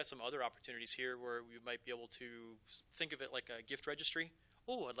 We've got some other opportunities here where we might be able to think of it like a gift registry.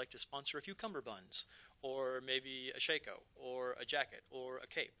 Oh, I'd like to sponsor a few cummerbunds, or maybe a shako, or a jacket, or a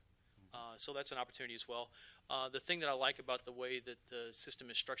cape. So that's an opportunity as well. The thing that I like about the way that the system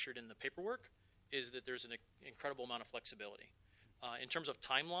is structured in the paperwork is that there's an incredible amount of flexibility. In terms of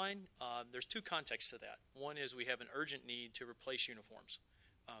timeline, there's two contexts to that. One is we have an urgent need to replace uniforms.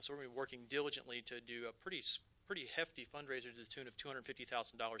 So we're going to be working diligently to do a pretty hefty fundraiser to the tune of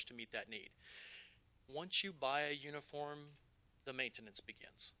 $250,000 to meet that need. Once you buy a uniform, the maintenance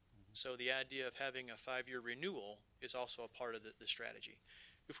begins. So the idea of having a 5-year renewal is also a part of the strategy.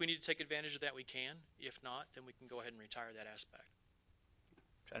 If we need to take advantage of that, we can. If not, then we can go ahead and retire that aspect.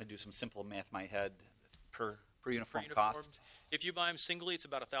 Trying to do some simple math in my head per uniform cost. If you buy them singly, it's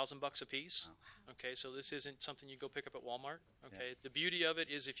about $1,000 a piece. Oh. Okay, so this isn't something you go pick up at Walmart. Okay, yeah. The beauty of it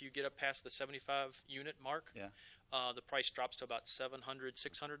is if you get up past the 75 unit mark, yeah. The price drops to about $700,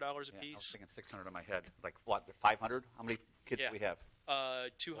 $600 a piece. I was thinking 600 in my head. Like what? 500? How many kids do we have?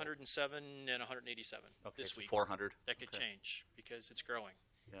 207 and 187 this week. 400. That could change because it's growing.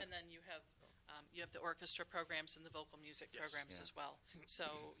 Yeah. And then you have the orchestra programs and the vocal music programs as well. So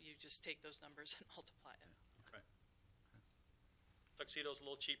you just take those numbers and multiply it. Right. Tuxedos a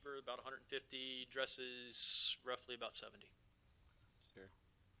little cheaper, about 150. Dresses roughly about 70. Sure.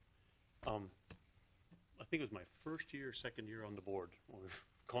 I think it was my first year, second year on the board. We were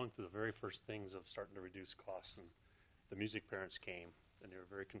going through the very first things of starting to reduce costs, and the music parents came, and they were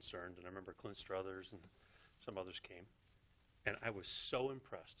very concerned. And I remember Clint Struthers and some others came, and I was so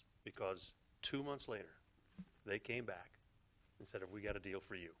impressed because 2 months later, they came back and said, "Have we got a deal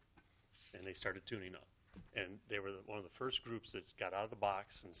for you?" And they started tuning up. And they were one of the first groups that got out of the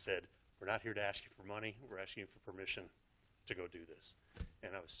box and said, "We're not here to ask you for money. We're asking you for permission to go do this."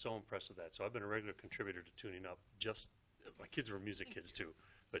 And I was so impressed with that. So I've been a regular contributor to Tuning Up. My kids were music kids too,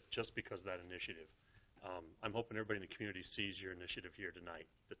 but just because of that initiative. I'm hoping everybody in the community sees your initiative here tonight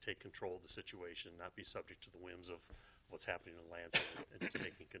to take control of the situation, not be subject to the whims of what's happening in the landscape, and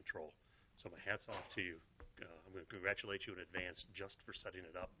taking control. So my hat's off to you. I'm going to congratulate you in advance just for setting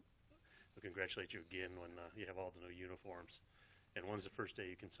it up. I'll congratulate you again when you have all the new uniforms. And when's the first day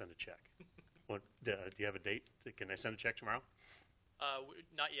you can send a check? Do you have a date? Can I send a check tomorrow?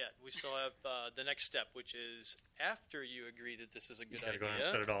 Not yet. We still have the next step, which is after you agree that this is a good You got to go idea.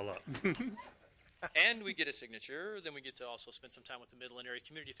 and set it all up. And we get a signature, then we get to also spend some time with the Midland Area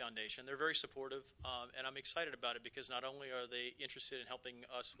Community Foundation. They're very supportive, and I'm excited about it because not only are they interested in helping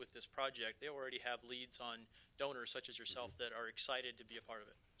us with this project, they already have leads on donors such as yourself that are excited to be a part of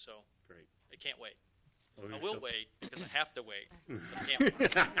it. So Great. I can't wait. Well, I will wait because I have to wait. I can't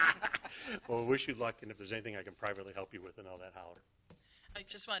wait. Well, I wish you luck, and if there's anything I can privately help you with, and all that, holler. I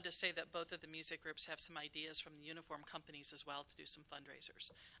just wanted to say that both of the music groups have some ideas from the uniform companies as well to do some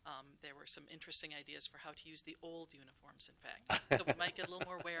fundraisers. There were some interesting ideas for how to use the old uniforms, in fact. So we might get a little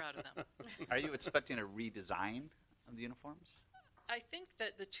more wear out of them. Are you expecting a redesign of the uniforms? I think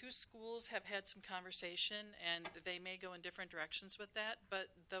that the two schools have had some conversation, and they may go in different directions with that, but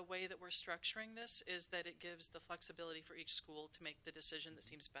the way that we're structuring this is that it gives the flexibility for each school to make the decision that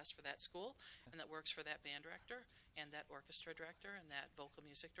seems best for that school and that works for that band director and that orchestra director and that vocal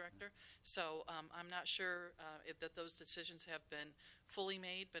music director. So I'm not sure that those decisions have been fully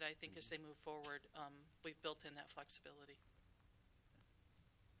made, but I think as they move forward, we've built in that flexibility.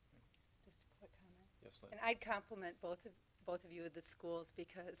 Just a quick comment. Yes, Lynn. And I'd compliment both of you at the schools,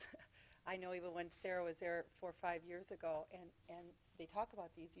 because I know even when Sarah was there 4 or 5 years ago, and they talk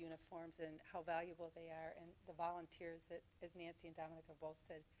about these uniforms and how valuable they are, and the volunteers that, as Nancy and Dominic have both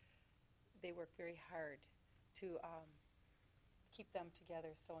said, they work very hard to keep them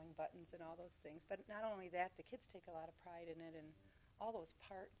together, sewing buttons and all those things. But not only that, the kids take a lot of pride in it, and all those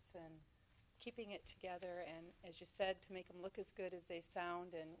parts and keeping it together, and as you said, to make them look as good as they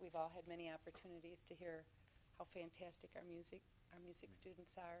sound. And we've all had many opportunities to hear how fantastic our music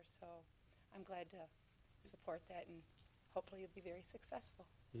students are. So I'm glad to support that, and hopefully you'll be very successful.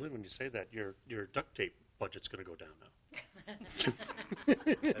 Lynn, when you say that, your duct tape budget's going to go down now.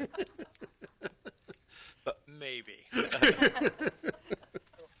 Maybe.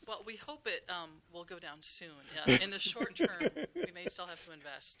 Well, we hope it will go down soon. In the short term, we may still have to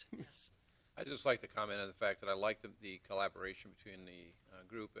invest. Yes. I'd just like to comment on the fact that I like the collaboration between the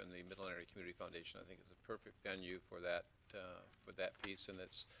group and the Midland Area Community Foundation. I think it's a perfect venue for that piece, and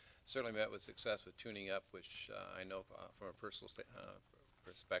it's certainly met with success with Tuning Up, which I know from a personal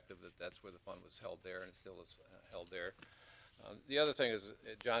perspective that's where the fund was held there, and it still is held there. The other thing is,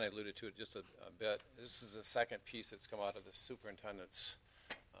 John alluded to it just a bit, this is the second piece that's come out of the superintendent's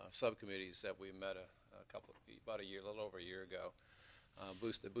subcommittees that we met about a little over a year ago.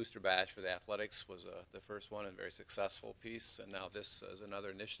 The Booster Bash for the athletics was the first one, and very successful piece, and now this is another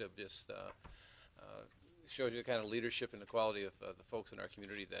initiative. Just shows you the kind of leadership and the quality of the folks in our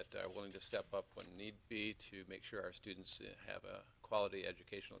community that are willing to step up when need be to make sure our students have a quality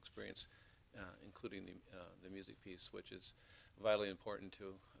educational experience, including the music piece, which is vitally important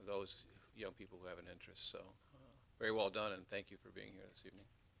to those young people who have an interest. So very well done, and thank you for being here this evening.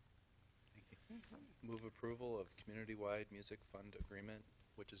 Thank you. Move approval of community-wide music fund agreement,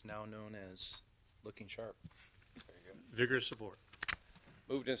 which is now known as Looking Sharp. Very good. Vigorous support.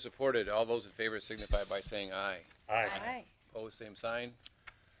 Moved and supported. All those in favor signify by saying aye. Aye. Aye. Opposed, same sign.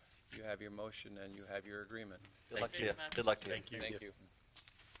 You have your motion and you have your agreement. Good luck to you you. very much. Good luck to you. Thank you. Thank you.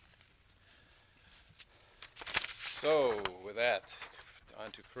 So, with that,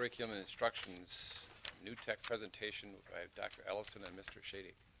 on to curriculum and instructions. New tech presentation by Dr. Ellison and Mr.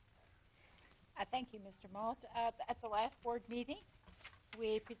 Shady. Thank you, Mr. Malt. At the last board meeting,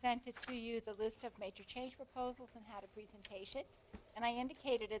 we presented to you the list of major change proposals and had a presentation. And I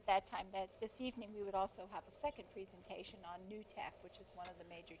indicated at that time that this evening we would also have a second presentation on new tech, which is one of the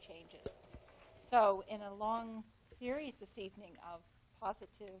major changes. So in a long series this evening of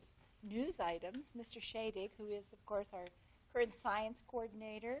positive news items, Mr. Shadig, who is, of course, our current science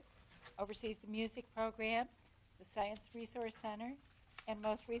coordinator, oversees the music program, the Science Resource Center, and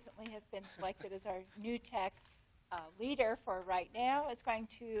most recently has been selected as our new tech leader for right now. It's going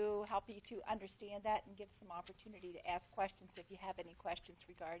to help you to understand that and give some opportunity to ask questions if you have any questions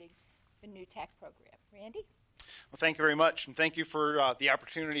regarding the new tech program. Randy? Well, thank you very much, and thank you for the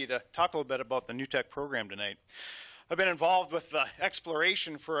opportunity to talk a little bit about the new tech program tonight. I've been involved with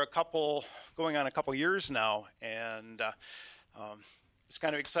exploration for going on a couple years now, and it's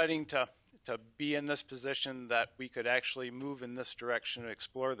kind of exciting to be in this position that we could actually move in this direction and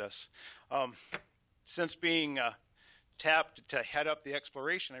explore this. Since being tapped to head up the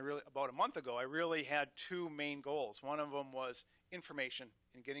exploration, about a month ago, I really had two main goals. One of them was information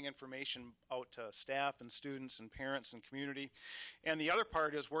and getting information out to staff and students and parents and community. And the other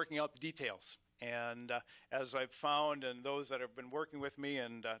part is working out the details. And as I've found, and those that have been working with me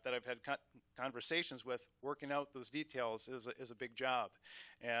and that I've had conversations with, working out those details is a big job.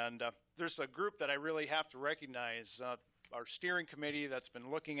 And there's a group that I really have to recognize, our steering committee that's been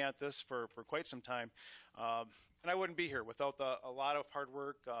looking at this for quite some time. And I wouldn't be here without a lot of hard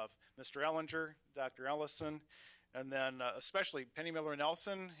work of Mr. Ellinger, Dr. Ellison, and then especially Penny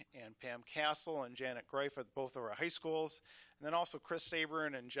Miller-Nelson and Pam Castle and Janet Greif at both of our high schools. And then also Chris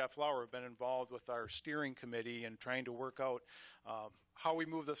Sabrin and Jeff Lauer have been involved with our steering committee and trying to work out how we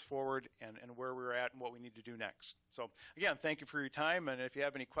move this forward and where we're at and what we need to do next. So again, thank you for your time, and if you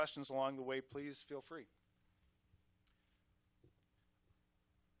have any questions along the way, please feel free.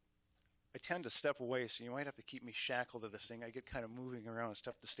 I tend to step away, so you might have to keep me shackled to this thing. I get kind of moving around. It's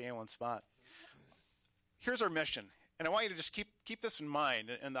tough to stay in one spot. Here's our mission, and I want you to just keep this in mind,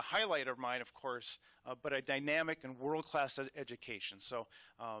 and the highlight of mine, of course, but a dynamic and world-class education. So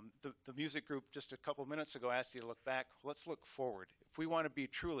the music group just a couple minutes ago asked you to look back. Let's look forward. If we want to be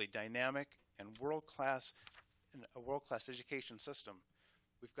truly dynamic and world-class in a world-class education system,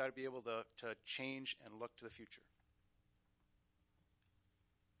 we've got to be able to change and look to the future.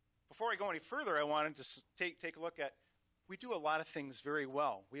 before I go any further, I wanted to take a look at, we do a lot of things very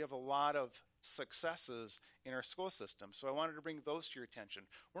well. We have a lot of successes in our school system. So I wanted to bring those to your attention.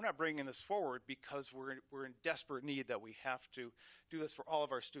 We're not bringing this forward because we're in desperate need that we have to do this for all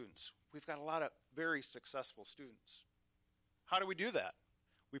of our students. We've got a lot of very successful students. How do we do that?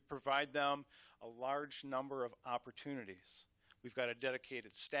 We provide them a large number of opportunities. We've got a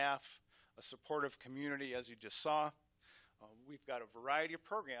dedicated staff, a supportive community, as you just saw. We've got a variety of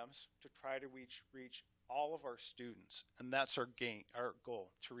programs to try to reach all of our students, and that's our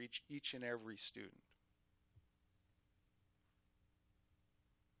goal, to reach each and every student.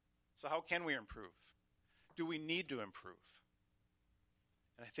 So how can we improve? Do we need to improve?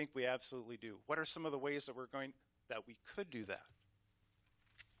 And I think we absolutely do. What are some of the ways that we could do that?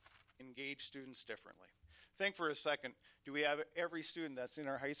 Engage students differently. Think for a second, do we have every student that's in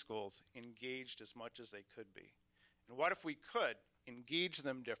our high schools engaged as much as they could be? And what if we could engage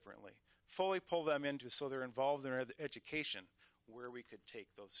them differently, fully pull them into so they're involved in their education, where we could take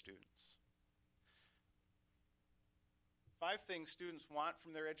those students? 5 things students want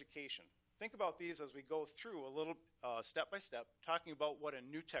from their education. Think about these as we go through a little step by step, talking about what a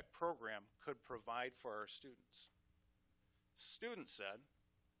new tech program could provide for our students. Students said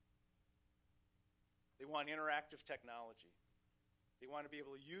they want interactive technology. They want to be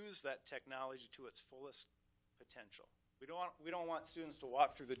able to use that technology to its fullest potential. We don't want students to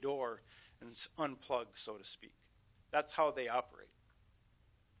walk through the door and unplug, so to speak. That's how they operate.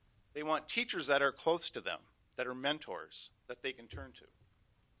 They want teachers that are close to them, that are mentors, that they can turn to.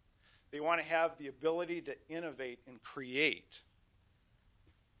 They want to have the ability to innovate and create.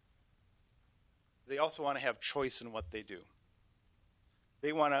 They also want to have choice in what they do.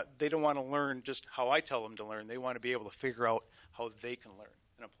 They don't want to learn just how I tell them to learn. They want to be able to figure out how they can learn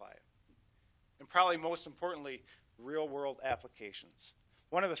and apply it. And probably most importantly, real-world applications.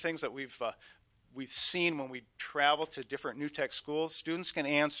 One of the things that we've seen when we travel to different new tech schools, students can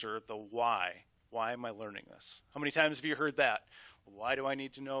answer the why. Why am I learning this? How many times have you heard that? Why do I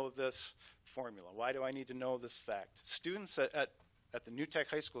need to know this formula? Why do I need to know this fact? Students at the new tech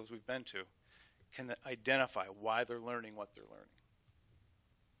high schools we've been to can identify why they're learning what they're learning.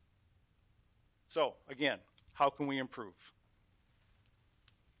 So, again, how can we improve?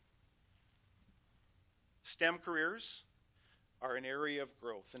 STEM careers are an area of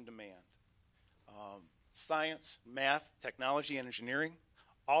growth and demand. Science, math, technology, and engineering,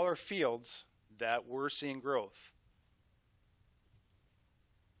 all are fields that we're seeing growth.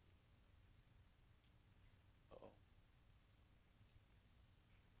 Uh-oh.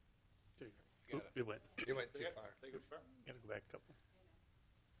 It went. You went too far. Got to go back a couple.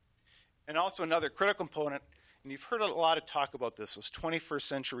 And also another critical component, and you've heard a lot of talk about this, is 21st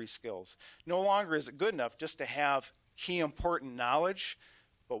century skills. No longer is it good enough just to have key important knowledge,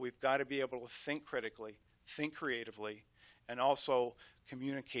 but we've got to be able to think critically, think creatively, and also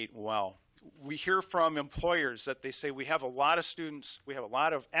communicate well. We hear from employers that they say we have a lot of students, we have a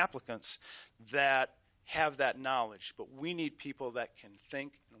lot of applicants that have that knowledge, but we need people that can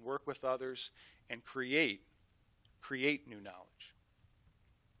think and work with others and create new knowledge.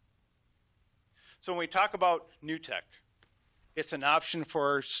 So when we talk about new tech, it's an option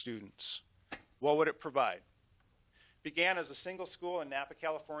for our students. What would it provide? Began as a single school in Napa,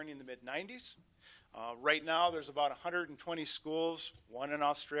 California in the mid-90s. Right now there's about 120 schools, one in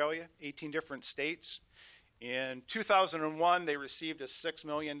Australia, 18 different states. In 2001, they received a $6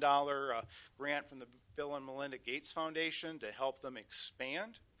 million grant from the Bill and Melinda Gates Foundation to help them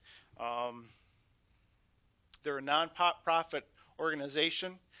expand. They're a nonprofit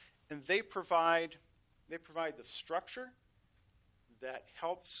organization, and they provide the structure that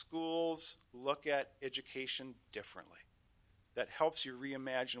helps schools look at education differently, that helps you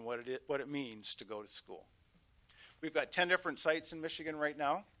reimagine what it means to go to school. We've got 10 different sites in Michigan right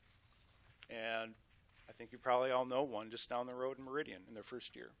now, and I think you probably all know one just down the road in Meridian in their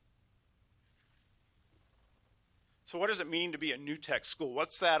first year. So what does it mean to be a new tech school?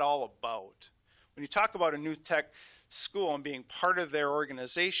 What's that all about? When you talk about a new tech school and being part of their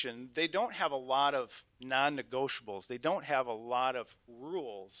organization, they don't have a lot of non-negotiables. They don't have a lot of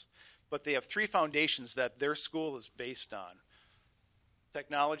rules, but they have 3 foundations that their school is based on.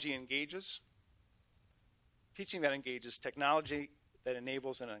 Technology engages, teaching that engages, technology that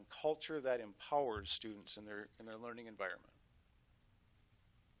enables, and a culture that empowers students in their learning environment.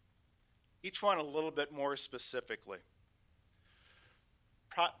 Each one a little bit more specifically.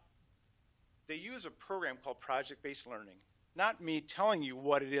 They use a program called project-based learning. Not me telling you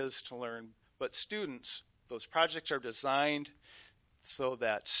what it is to learn, but students, those projects are designed so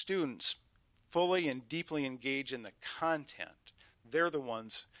that students fully and deeply engage in the content. They're the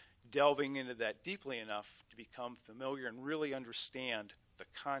ones delving into that deeply enough to become familiar and really understand the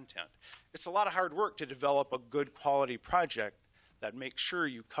content. It's a lot of hard work to develop a good quality project that makes sure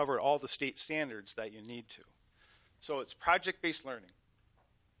you cover all the state standards that you need to. So it's project-based learning.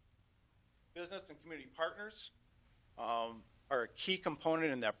 Business and community partners are a key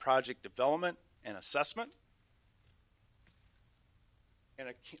component in that project development and assessment.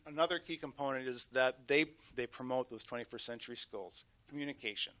 And another key component is that they promote those 21st century skills: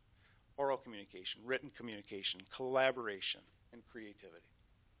 communication, oral communication, written communication, collaboration, and creativity.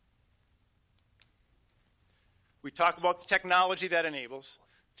 We talk about the technology that enables.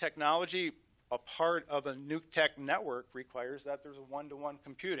 Technology, a part of a new tech network, requires that there's a one-to-one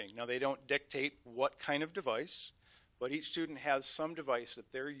computing. Now, they don't dictate what kind of device, but each student has some device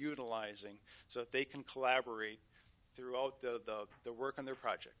that they're utilizing so that they can collaborate throughout the work on their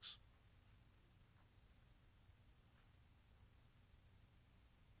projects.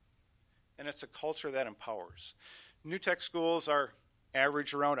 And it's a culture that empowers. New tech schools are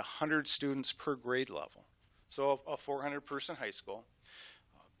average around 100 students per grade level, so a 400-person high school.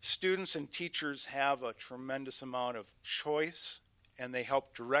 Students and teachers have a tremendous amount of choice, and they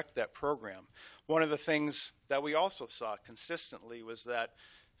help direct that program. One of the things that we also saw consistently was that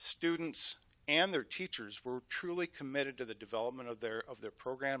students and their teachers were truly committed to the development of their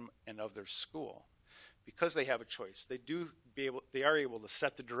program and of their school. Because they have a choice, they are able to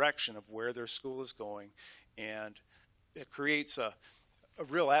set the direction of where their school is going, and it creates a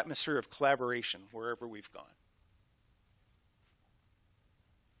real atmosphere of collaboration wherever we've gone.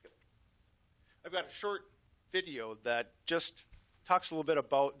 I've got a short video that just talks a little bit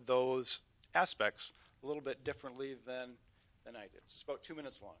about those aspects a little bit differently than I did. It's about 2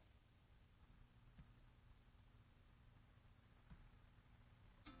 minutes long.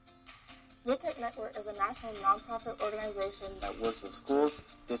 New Tech Network is a national nonprofit organization that works with schools,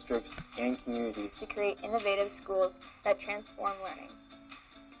 districts, and communities to create innovative schools that transform learning.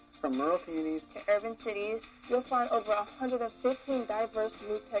 From rural communities to urban cities, you'll find over 115 diverse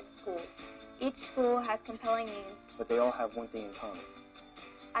New Tech schools. Each school has compelling needs, but they all have one thing in common.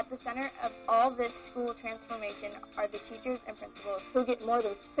 At the center of all this school transformation are the teachers and principals who get more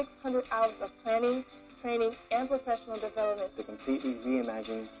than 600 hours of planning, training, and professional development to completely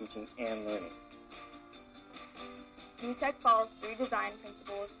reimagine teaching and learning. New Tech follows 3 design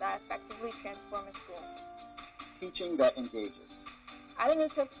principles that effectively transform a school. Teaching that engages. At a New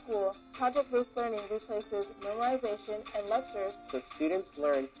Tech school, project-based learning replaces memorization and lectures so students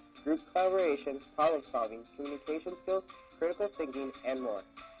learn group collaboration, problem solving, communication skills, critical thinking, and more.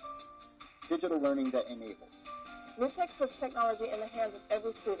 Digital learning that enables. New Tech puts technology in the hands of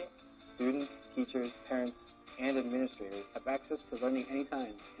every student. Students, teachers, parents, and administrators have access to learning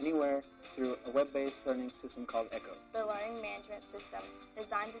anytime, anywhere, through a web-based learning system called ECHO. The learning management system,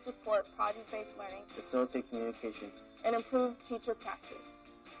 designed to support project-based learning, facilitate communication, and improve teacher practice.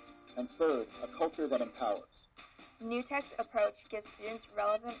 And third, a culture that empowers. New Tech's approach gives students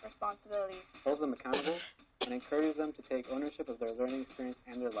relevant responsibilities, holds them accountable, and encourages them to take ownership of their learning experience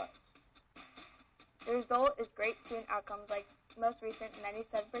and their lives. The result is great student outcomes like most recent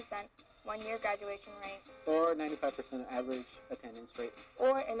 97% one-year graduation rate, or 95% average attendance rate,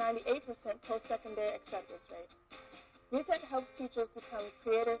 or a 98% post-secondary acceptance rate. New Tech helps teachers become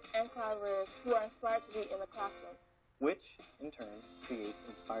creators and collaborators who are inspired to be in the classroom, which, in turn, creates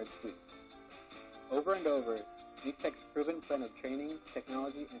inspired students. Over and over, New Tech's proven plan of training,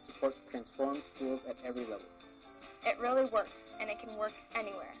 technology, and support transforms schools at every level. It really works, and it can work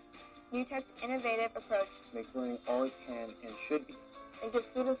anywhere. New Tech's innovative approach makes learning all it can and should be, and gives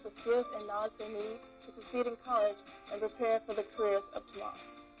students the skills and knowledge they need to succeed in college and prepare for the careers of tomorrow.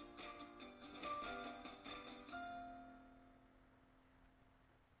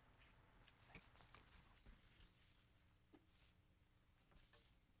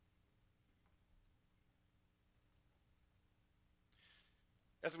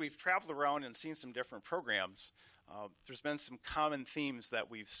 As we've traveled around and seen some different programs, there's been some common themes that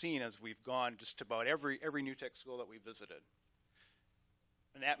we've seen as we've gone just about every New Tech school that we visited.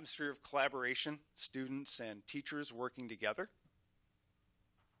 An atmosphere of collaboration, students and teachers working together.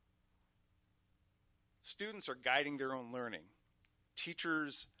 Students are guiding their own learning.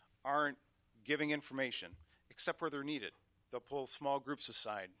 Teachers aren't giving information except where they're needed. They'll pull small groups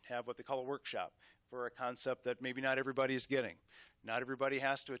aside, have what they call a workshop for a concept that maybe not everybody is getting. Not everybody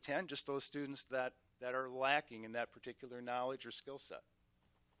has to attend, just those students that are lacking in that particular knowledge or skill set.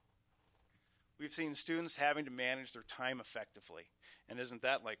 We've seen students having to manage their time effectively, and isn't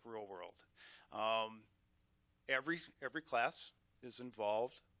that like real world? Every class is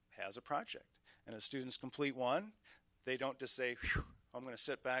involved, has a project, and as students complete one, they don't just say, "Phew, I'm going to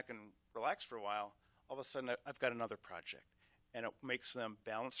sit back and relax for a while, all of a sudden I've got another project. And it makes them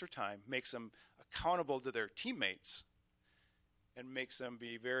balance their time, makes them accountable to their teammates, and makes them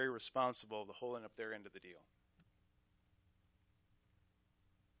be very responsible to holding up their end of the deal.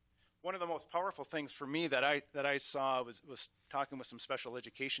 One of the most powerful things for me that I saw was talking with some special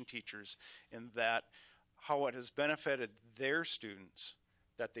education teachers, in that how it has benefited their students,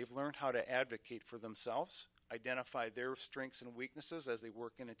 that they've learned how to advocate for themselves, identify their strengths and weaknesses as they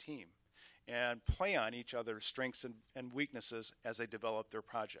work in a team, and play on each other's strengths and weaknesses as they develop their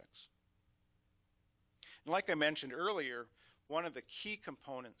projects. And like I mentioned earlier, one of the key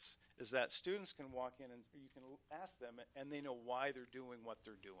components is that students can walk in and you can ask them and they know why they're doing what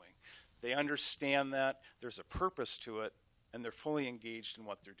they're doing. They understand that there's a purpose to it and they're fully engaged in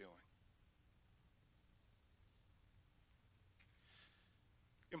what they're doing.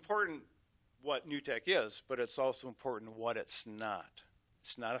 Important what New Tech is, but it's also important what it's not.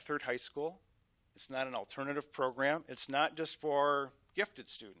 It's not a third high school. It's not an alternative program. It's not just for gifted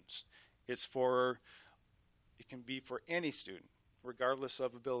students. It can be for any student, regardless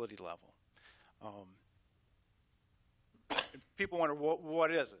of ability level. People wonder,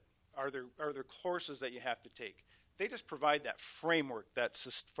 what is it? Are there courses that you have to take? They just provide that framework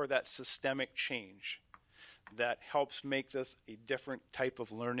for that systemic change that helps make this a different type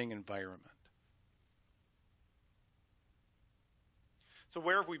of learning environment. So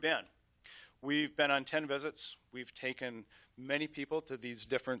where have we been? We've been on 10 visits. We've taken many people to these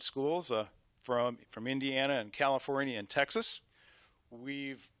different schools from Indiana and California and Texas.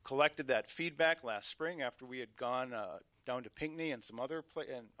 We've collected that feedback last spring after we had gone down to Pinckney and some other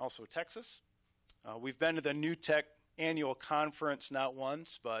and also Texas. We've been to the New Tech annual conference not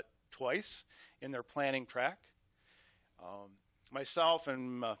once but twice in their planning track. Myself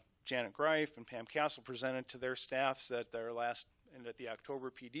and Janet Greif and Pam Castle presented to their staffs at the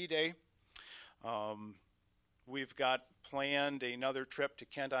October PD Day. We've got planned another trip to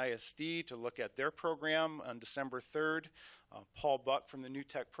Kent ISD to look at their program on December 3rd. Paul Buck from the New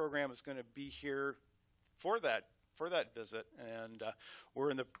Tech program is going to be here for that visit, and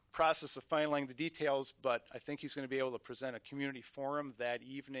we're in the process of finalizing the details, but I think he's going to be able to present a community forum that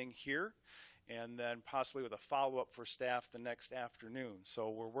evening here, and then possibly with a follow-up for staff the next afternoon. So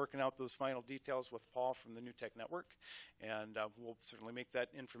we're working out those final details with Paul from the New Tech Network, and we'll certainly make that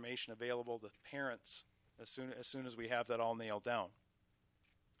information available to parents as soon as we have that all nailed down.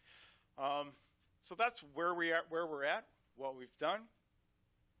 So that's where we're at, what we've done,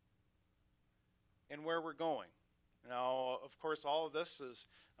 and where we're going. Now, of course, all of this is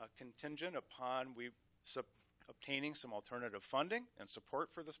contingent upon obtaining some alternative funding and support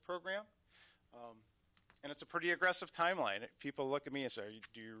for this program. And it's a pretty aggressive timeline. People look at me and say,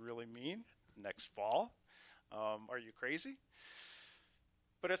 do you really mean next fall? Are you crazy?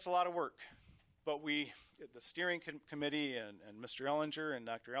 But it's a lot of work. But the steering committee and Mr. Ellinger and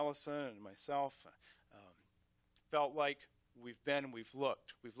Dr. Ellison and myself felt like we've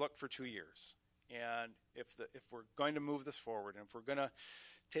looked. We've looked for 2 years. And if we're going to move this forward, and if we're going to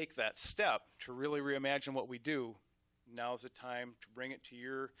take that step to really reimagine what we do, now's the time to bring it to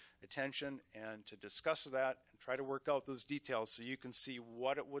your attention and to discuss that and try to work out those details so you can see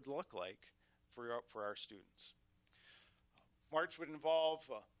what it would look like for our students. March would involve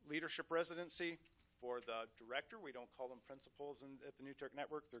leadership residency for the director. We don't call them principals at the New Tech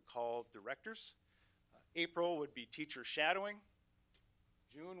Network. They're called directors. April would be teacher shadowing.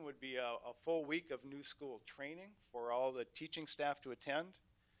 June would be a full week of new school training for all the teaching staff to attend.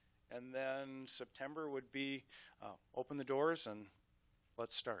 And then September would be open the doors and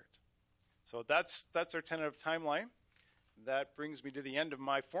let's start. So that's our tentative timeline. That brings me to the end of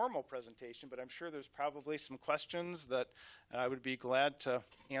my formal presentation, but I'm sure there's probably some questions that I would be glad to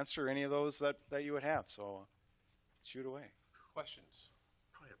answer any of those that you would have. So shoot away. Questions?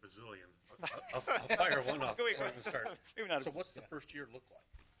 Probably a bazillion. I'll fire one off before we start. So what's the first year look like?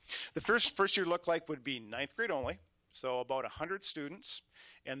 The first year look like would be 9th grade only, so about 100 students,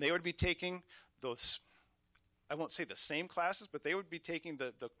 and they would be taking those, I won't say the same classes, but they would be taking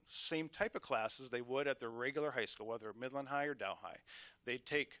the same type of classes they would at their regular high school, whether Midland High or Dow High. They'd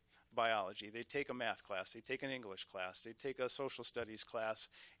take biology, they'd take a math class, they'd take an English class, they'd take a social studies class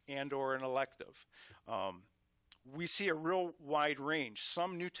and or an elective. We see a real wide range.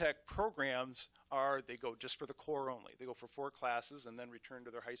 Some New Tech programs they go just for the core only. They go for 4 classes and then return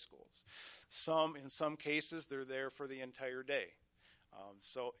to their high schools. In some cases, they're there for the entire day.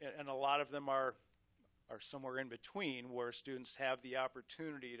 And a lot of them are somewhere in between, where students have the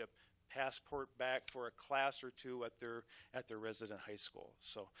opportunity to passport back for a class or two at their resident high school.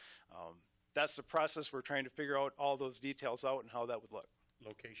 So that's the process. We're trying to figure out all those details out and how that would look.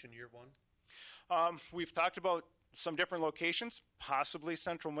 Location year one? We've talked about some different locations. Possibly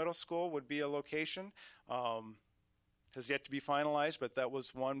Central Middle School would be a location. Has yet to be finalized, but that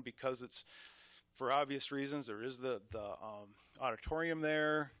was one because it's, for obvious reasons, there is the auditorium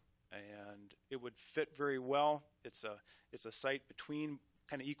there, and it would fit very well. It's a site between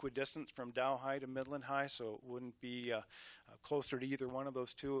kind of equidistant from Dow High to Midland High, so it wouldn't be closer to either one of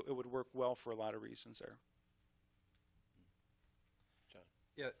those two. It would work well for a lot of reasons there. John?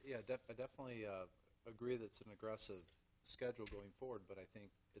 Yeah, I definitely agree that it's an aggressive schedule going forward, but I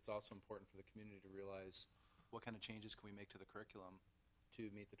think it's also important for the community to realize what kind of changes can we make to the curriculum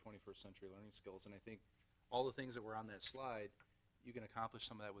to meet the 21st century learning skills. And I think all the things that were on that slide, you can accomplish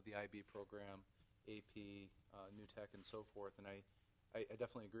some of that with the IB program, AP, New Tech, and so forth. And I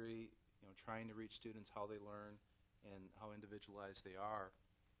definitely agree, trying to reach students how they learn and how individualized they are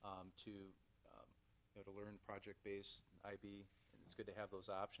to learn project-based IB. And it's good to have those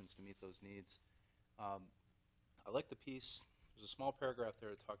options to meet those needs. I like the piece. There's a small paragraph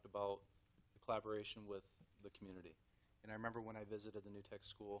there that talked about the collaboration with the community. And I remember when I visited the New Tech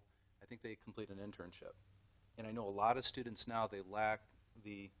school, I think they complete an internship. And I know a lot of students now, they lack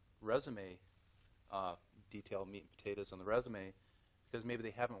the resume detail, meat and potatoes on the resume, because maybe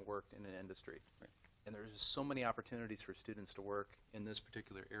they haven't worked in an industry. Right. And there's just so many opportunities for students to work in this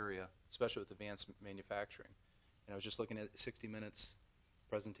particular area, especially with advanced manufacturing. And I was just looking at 60 Minutes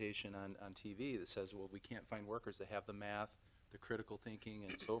presentation on TV that says, well, we can't find workers that have the math, the critical thinking,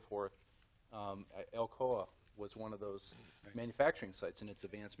 and so forth. Alcoa was one of those manufacturing sites, and it's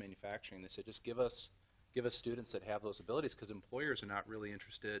advanced manufacturing. They said, just give us students that have those abilities, because employers are not really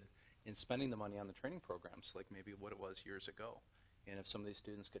interested in spending the money on the training programs like maybe what it was years ago. And if some of these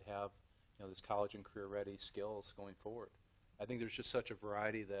students could have this college and career ready skills going forward, I think there's just such a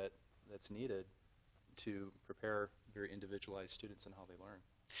variety that's needed to prepare very individualized students in how they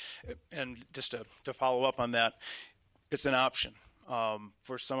learn. And just to follow up on that, it's an option.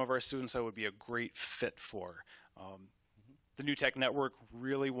 For some of our students, that would be a great fit for. The New Tech Network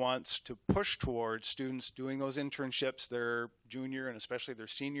really wants to push towards students doing those internships their junior and especially their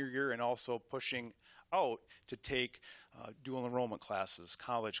senior year, and also pushing out to take dual enrollment classes,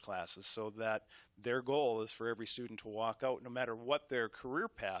 college classes, so that their goal is for every student to walk out, no matter what their career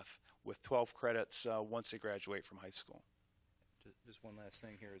path, with 12 credits once they graduate from high school. Just one last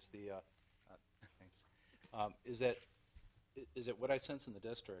thing here is thanks. Is that what I sense in the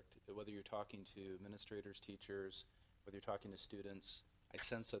district, whether you're talking to administrators, teachers, whether you're talking to students, I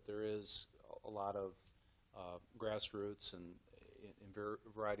sense that there is a lot of grassroots and a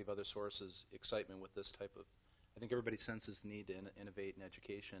variety of other sources excitement with this type of. I think everybody senses the need to innovate in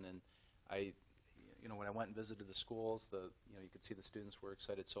education, and when I went and visited the schools, you could see the students were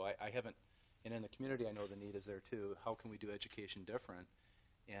excited. So I haven't, and in the community, I know the need is there too. How can we do education different?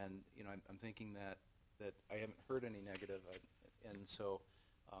 And I'm thinking that I haven't heard any negative, and so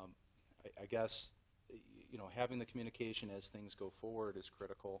I guess having the communication as things go forward is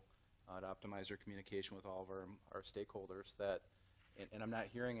critical to optimize our communication with all of our stakeholders. And I'm not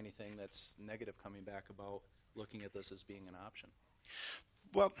hearing anything that's negative coming back about looking at this as being an option.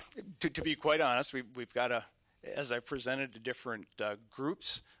 Well, to be quite honest, we've got as I've presented to different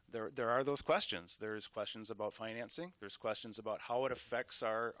groups, there are those questions. There's questions about financing. There's questions about how it affects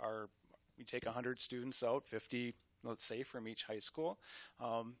our we take 100 students out, 50, let's say, from each high school.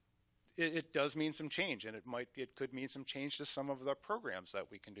 It does mean some change, and it could mean some change to some of the programs that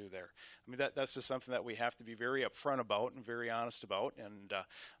we can do there. I mean, that's just something that we have to be very upfront about and very honest about, and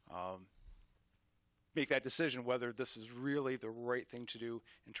make that decision whether this is really the right thing to do,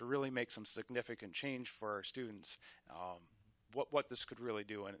 and to really make some significant change for our students. What this could really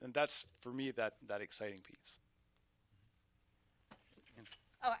do, and that's for me that exciting piece.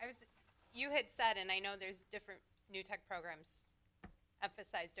 Oh, you had said, and I know there's different New Tech programs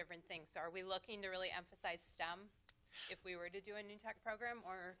emphasize different things. So are we looking to really emphasize STEM if we were to do a New Tech program,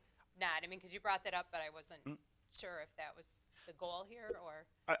 or not? I mean, because you brought that up, but I wasn't sure if that was the goal here, or.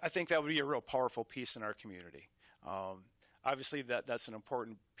 I think that would be a real powerful piece in our community. Obviously, that's an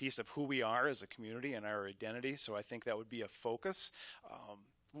important piece of who we are as a community and our identity, so I think that would be a focus.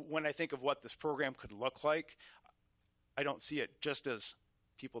 When I think of what this program could look like, I don't see it just as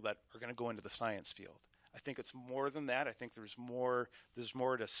people that are going to go into the science field. I think it's more than that. I think there's more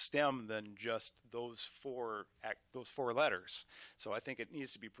to STEM than just those four letters. So I think it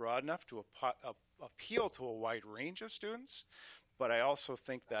needs to be broad enough to appeal to a wide range of students. But I also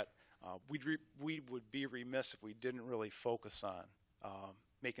think that we would be remiss if we didn't really focus on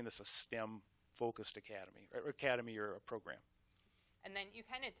making this a STEM-focused academy or a program. And then you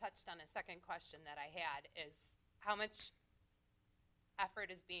kind of touched on a second question that I had is how much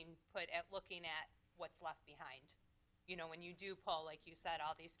effort is being put at looking at what's left behind? You know, when you do pull, like you said,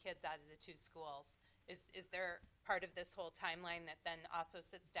 all these kids out of the two schools, is there part of this whole timeline that then also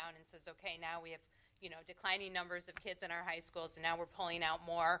sits down and says, okay, now we have, you know, declining numbers of kids in our high schools, and now we're pulling out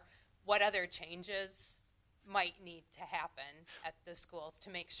more. What other changes might need to happen at the schools to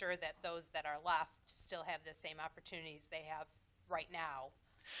make sure that those that are left still have the same opportunities they have right now?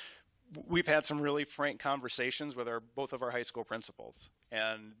 We've had some really frank conversations with both of our high school principals,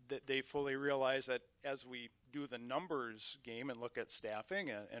 and they fully realize that as we do the numbers game and look at staffing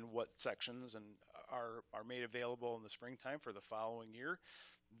and what sections are made available in the springtime for the following year,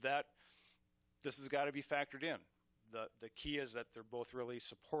 that this has got to be factored in. The key is that they're both really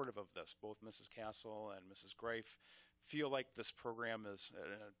supportive of this. Both Mrs. Castle and Mrs. Greif feel like this program is,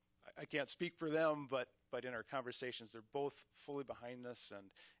 I can't speak for them, but in our conversations, they're both fully behind this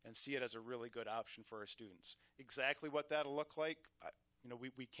and see it as a really good option for our students. Exactly what that'll look like,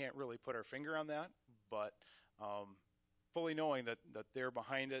 we can't really put our finger on that, but fully knowing that they're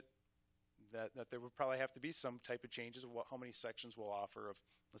behind it, that there would probably have to be some type of changes of how many sections we'll offer of,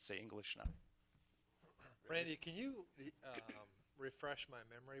 let's say, English now. Randy, can you refresh my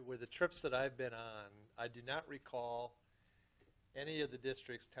memory? With the trips that I've been on, I do not recall any of the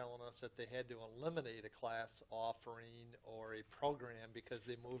districts telling us that they had to eliminate a class offering or a program because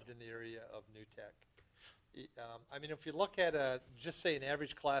they moved in the area of New Tech. I mean, if you look at just say an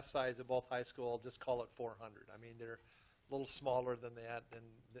average class size of both high school, just call it 400. I mean, they're a little smaller than that, and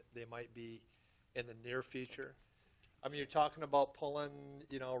they might be in the near future. I mean, you're talking about pulling,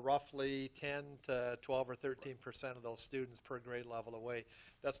 roughly 10 to 12 or 13% of those students per grade level away.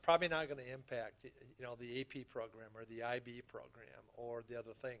 That's probably not going to impact, the AP program or the IB program or the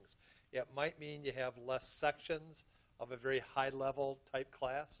other things. It might mean you have less sections of a very high-level type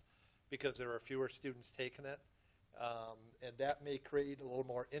class because there are fewer students taking it. And that may create a little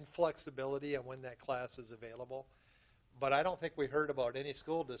more inflexibility on when that class is available. But I don't think we heard about any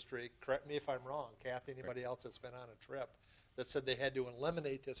school district, correct me if I'm wrong, Kathy, anybody else that's been on a trip, that said they had to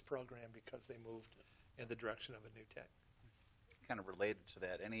eliminate this program because they moved in the direction of a New Tech. Kind of related to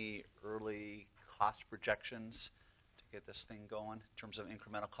that, any early cost projections to get this thing going in terms of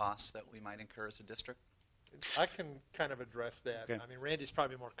incremental costs that we might incur as a district? I can kind of address that. Okay. I mean, Randy's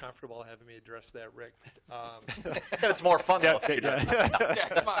probably more comfortable having me address that, Rick. It's more fun, though.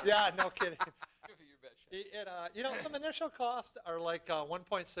 Yeah, no kidding. Some initial costs are like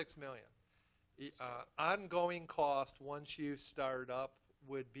 1.6 million. Ongoing cost once you start up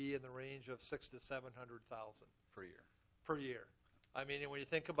would be in the range of 600,000 to 700,000 per year. I mean, when you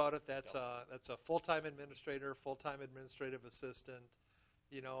think about it, that's a full-time administrator, full-time administrative assistant.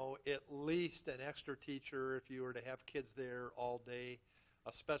 At least an extra teacher if you were to have kids there all day,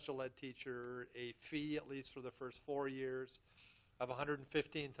 a special ed teacher, a fee at least for the first 4 years of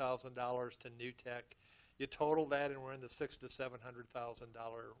 $115,000 to New Tech. You total that, and we're in the $600,000 to $700,000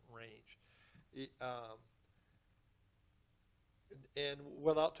 range. And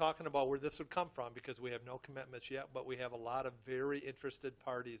without talking about where this would come from, because we have no commitments yet, but we have a lot of very interested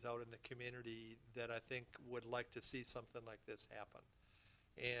parties out in the community that I think would like to see something like this happen.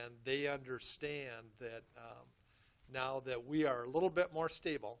 And they understand that now that we are a little bit more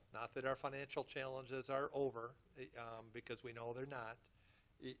stable, not that our financial challenges are over, because we know they're not,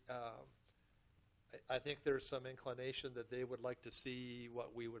 I think there's some inclination that they would like to see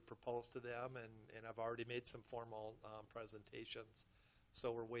what we would propose to them, and I've already made some formal presentations,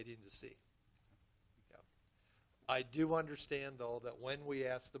 so we're waiting to see. Yeah. I do understand, though, that when we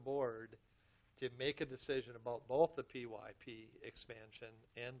ask the board to make a decision about both the PYP expansion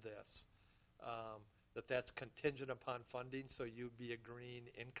and this, that's contingent upon funding, so you'd be agreeing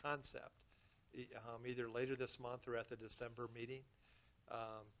in concept, either later this month or at the December meeting,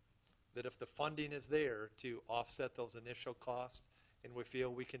 that if the funding is there to offset those initial costs, and we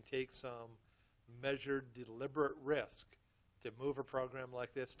feel we can take some measured, deliberate risk to move a program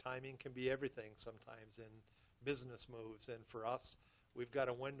like this, timing can be everything sometimes in business moves, and for us, we've got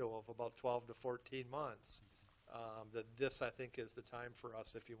a window of about 12 to 14 months that this, I think, is the time for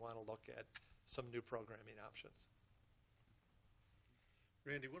us if you want to look at some new programming options.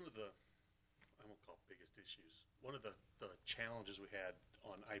 Randy, one of the, I won't call it biggest issues, one of the challenges we had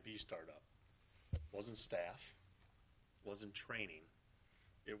on IB startup wasn't staff, wasn't training.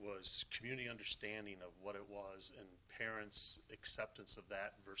 It was community understanding of what it was and parents' acceptance of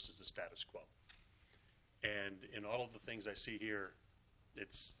that versus the status quo. And in all of the things I see here,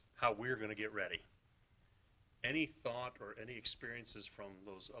 it's how we're going to get ready. Any thought or any experiences from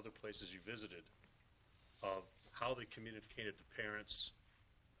those other places you visited of how they communicated to parents,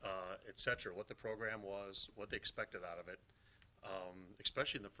 et cetera, what the program was, what they expected out of it,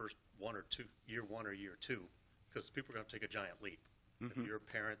 especially in the first year one or year two, because people are going to take a giant leap. If you're a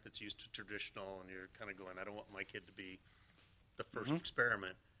parent that's used to traditional and you're kind of going, I don't want my kid to be the first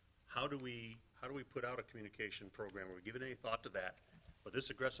experiment, how do we put out a communication program? Are we giving any thought to that? With this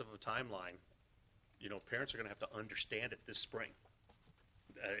aggressive of a timeline, parents are going to have to understand it this spring,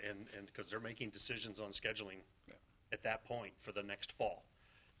 and because they're making decisions on scheduling at that point for the next fall.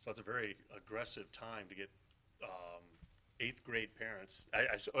 So it's a very aggressive time to get 8th grade parents.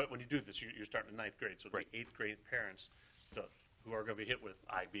 When you do this, you're starting in 9th grade, so the 8th grade parents who are going to be hit with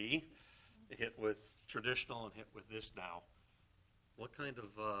IB, hit with traditional, and hit with this now. What kind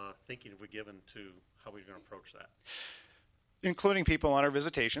of thinking have we given to how we're going to approach that? Including people on our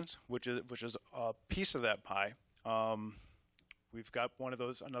visitations, which is a piece of that pie. We've got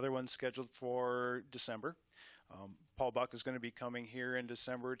another one scheduled for December. Paul Buck is going to be coming here in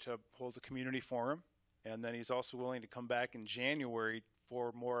December to hold a community forum, and then he's also willing to come back in January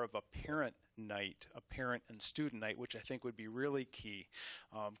for more of a parent night, a parent and student night, which I think would be really key,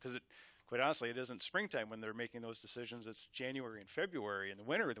 because quite honestly, it isn't springtime when they're making those decisions. It's January and February in the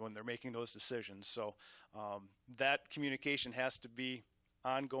winter when they're making those decisions. So that communication has to be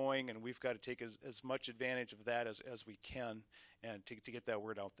ongoing, and we've got to take as much advantage of that as we can and to get that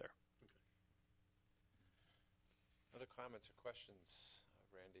word out there. Other comments or questions,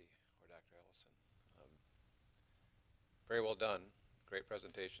 Randy or Dr. Ellison? Very well done. Great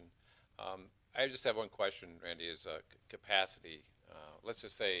presentation. I just have one question, Randy, is capacity. Let's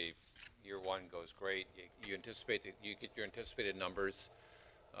just say year one goes great. You anticipate that you get your anticipated numbers.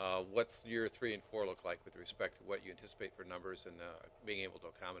 What's year 3 and 4 look like with respect to what you anticipate for numbers and being able to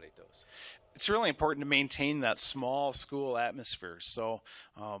accommodate those? It's really important to maintain that small school atmosphere. So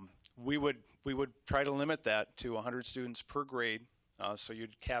we would try to limit that to 100 students per grade. So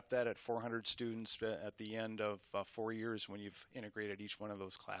you'd cap that at 400 students at the end of 4 years when you've integrated each one of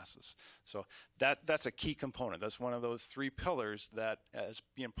those classes. So that's a key component. That's one of those 3 pillars that, as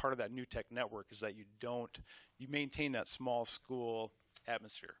being part of that New Tech network, is that you maintain that small school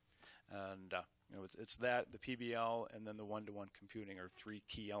atmosphere. And it's that, the PBL, and then the one-to-one computing are 3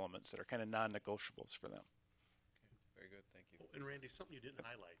 key elements that are kind of non-negotiables for them. Okay. Very good. Thank you. And Randy, something you didn't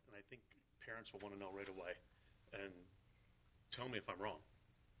highlight, and I think parents will want to know right away, and tell me if I'm wrong.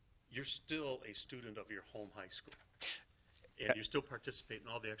 You're still a student of your home high school, and you still participate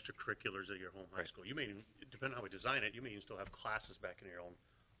in all the extracurriculars at your home high school. You may, depending on how we design it, you may even still have classes back in your own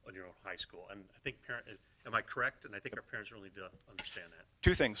high school. And I think am I correct? And I think our parents really do understand that.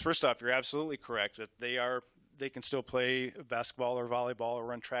 2 things. First off, you're absolutely correct that they can still play basketball or volleyball or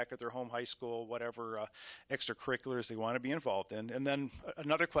run track at their home high school, whatever extracurriculars they want to be involved in. And then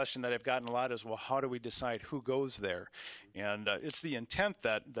another question that I've gotten a lot is, well, how do we decide who goes there? And it's the intent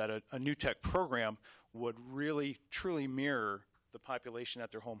that a New Tech program would really, truly mirror the population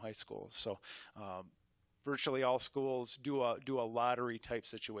at their home high schools. So virtually all schools do a lottery type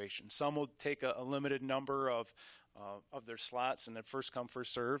situation. Some will take a limited number of their slots and then first come,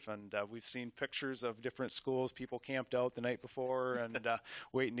 first serve. And we've seen pictures of different schools, people camped out the night before and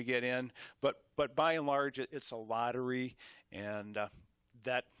waiting to get in. But by and large, it's a lottery, and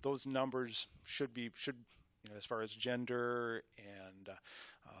that those numbers should as far as gender and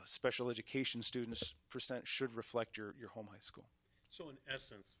special education students percent should reflect your home high school. So in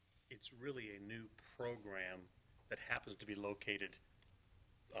essence, it's really a new program that happens to be located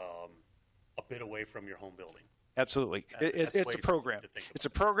a bit away from your home building. Absolutely. It's a program. It's a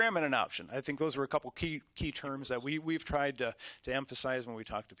program and an option. I think those were a couple key terms that we've tried to emphasize when we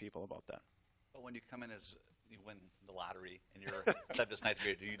talk to people about that. But when you come in as you win the lottery and you're 7th to 9th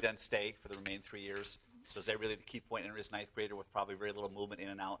grade, do you then stay for the remaining 3 years? So is that really the key point? Enter as 9th grader with probably very little movement in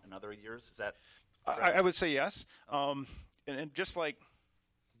and out in other years? Is that correct? I would say yes. And just like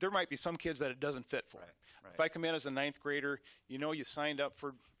there might be some kids that it doesn't fit for. Right. If I come in as a 9th grader, you signed up for,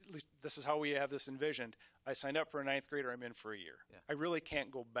 at least this is how we have this envisioned, I signed up for a 9th grader, I'm in for a year. Yeah. I really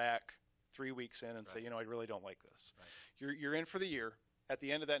can't go back 3 weeks in and say, I really don't like this. Right. You're in for the year. At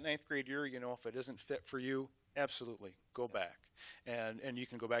the end of that 9th grade year, if it isn't fit for you, absolutely, go back. And you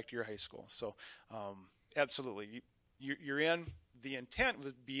can go back to your high school. So absolutely, you're in. The intent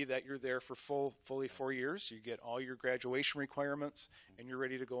would be that you're there for fully 4 years. You get all your graduation requirements, and you're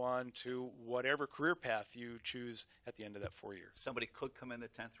ready to go on to whatever career path you choose at the end of that 4 years. Somebody could come in the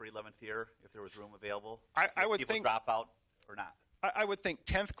 10th or 11th year if there was room available? I would people think drop out or not? I would think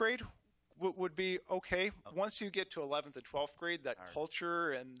 10th grade would be okay. Once you get to 11th and 12th grade, that All right.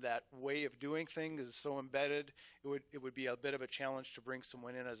 culture and that way of doing things is so embedded. It would be a bit of a challenge to bring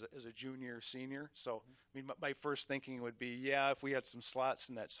someone in as a junior or senior. So, I mean, my first thinking would be, yeah, if we had some slots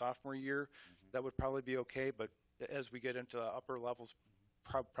in that sophomore year, that would probably be okay. But as we get into the upper levels,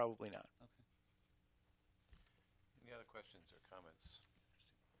 probably not. Any other questions or comments?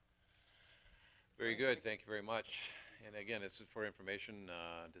 Very good. Thank you very much. And again, this is for information,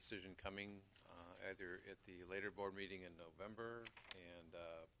 decision coming either at the later board meeting in November and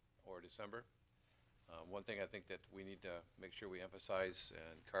or December. One thing I think that we need to make sure we emphasize,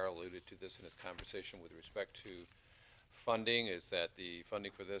 and Carl alluded to this in his conversation with respect to funding, is that the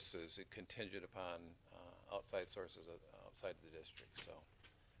funding for this is contingent upon outside sources outside the district.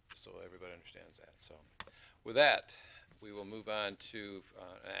 So everybody understands that. So with that, we will move on to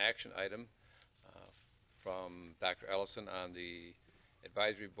an action item from Dr. Ellison on the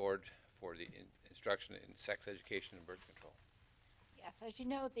advisory board for the instruction in sex education and birth control. Yes, as you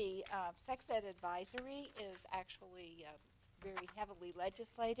know, the Sex Ed Advisory is actually very heavily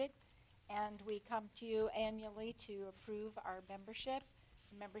legislated, and we come to you annually to approve our membership.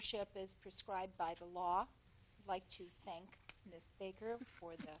 The membership is prescribed by the law. I'd like to thank Ms. Baker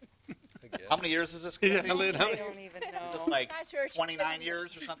for the... How many years is this? Yeah, Committee? Lynn, I don't even know. Just like Not sure she's 29 been-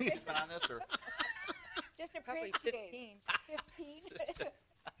 years or something she's been on this, or Just Probably appreciate 15. 15.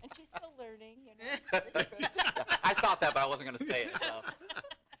 And she's still learning, you know. I thought that, but I wasn't going to say it. So.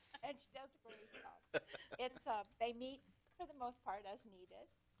 And she does a great job. It's they meet for the most part as needed.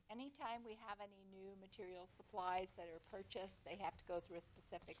 Anytime we have any new material supplies that are purchased, they have to go through a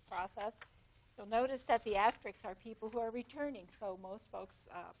specific process. You'll notice that the asterisks are people who are returning, so most folks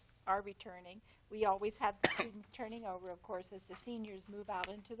are returning. We always have the students turning over, of course, as the seniors move out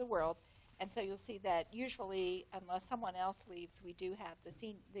into the world. And so you'll see that usually, unless someone else leaves, we do have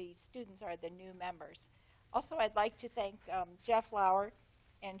the students are the new members. Also, I'd like to thank Jeff Lauer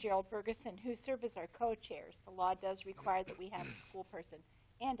and Gerald Ferguson, who serve as our co-chairs. The law does require that we have a school person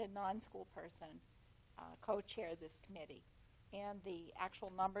and a non-school person co-chair this committee, and the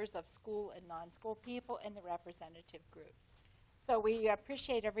actual numbers of school and non-school people in the representative groups. So we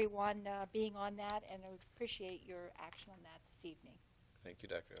appreciate everyone being on that, and I would appreciate your action on that this evening. Thank you,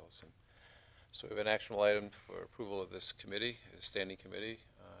 Dr. Ellison. So we have an actionable item for approval of this committee, a standing committee.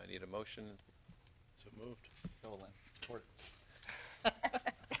 I need a motion. So moved. Support.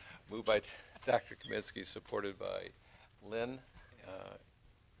 Moved by Dr. Kaminsky, supported by Lynn.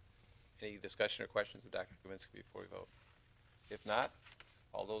 Any discussion or questions of Dr. Kaminsky before we vote? If not,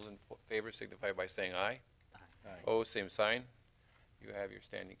 all those in favor signify by saying aye. Aye. Opposed, same sign. You have your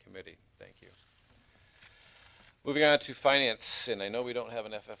standing committee. Thank you. Moving on to finance, and I know we don't have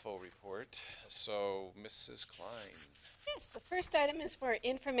an FFO report, so Mrs. Klein. Yes, the first item is for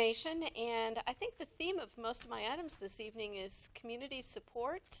information, and I think the theme of most of my items this evening is community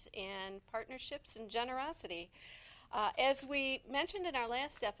support and partnerships and generosity. As we mentioned in our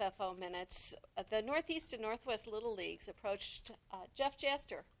last FFO minutes, the Northeast and Northwest Little Leagues approached Jeff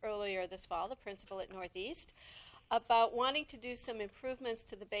Jester earlier this fall, the principal at Northeast, about wanting to do some improvements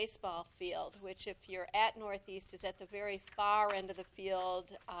to the baseball field, which, if you're at Northeast, is at the very far end of the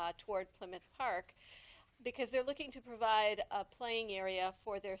field toward Plymouth Park, because they're looking to provide a playing area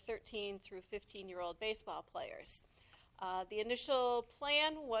for their 13 through 15-year-old baseball players. The initial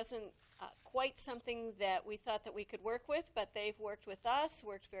plan wasn't quite something that we thought that we could work with, but they've worked with us,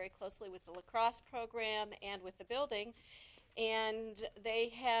 worked very closely with the lacrosse program and with the building, and they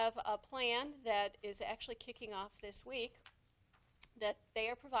have a plan that is actually kicking off this week that they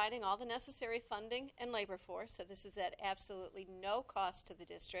are providing all the necessary funding and labor for, so this is at absolutely no cost to the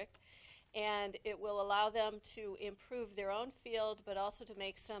district, and it will allow them to improve their own field, but also to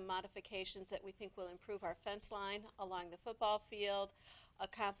make some modifications that we think will improve our fence line along the football field,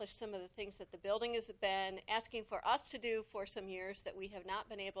 accomplish some of the things that the building has been asking for us to do for some years that we have not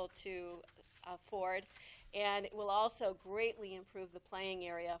been able to afford, and it will also greatly improve the playing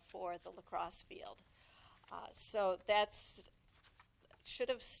area for the lacrosse field. So that's should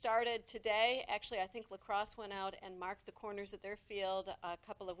have started today. Actually, I think lacrosse went out and marked the corners of their field a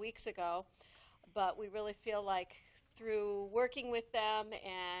couple of weeks ago, but we really feel like through working with them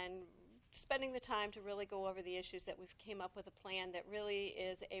and spending the time to really go over the issues that we've came up with a plan that really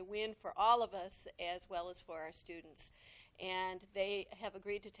is a win for all of us as well as for our students. And they have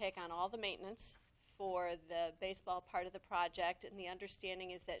agreed to take on all the maintenance for the baseball part of the project, and the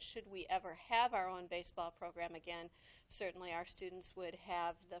understanding is that should we ever have our own baseball program again, certainly our students would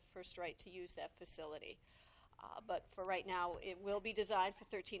have the first right to use that facility. But for right now, it will be designed for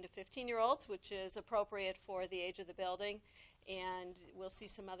 13 to 15-year-olds, which is appropriate for the age of the building, and we'll see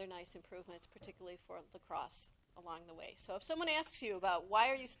some other nice improvements, particularly for lacrosse along the way. So if someone asks you about why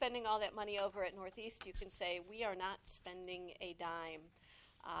are you spending all that money over at Northeast, you can say we are not spending a dime.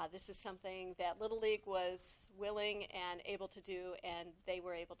 This is something that Little League was willing and able to do, and they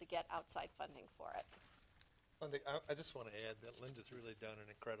were able to get outside funding for it. I just want to add that Linda's really done an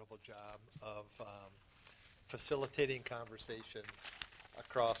incredible job of facilitating conversation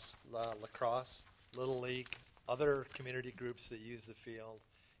across lacrosse, Little League, other community groups that use the field,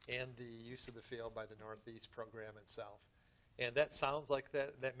 and the use of the field by the Northeast program itself. And that sounds like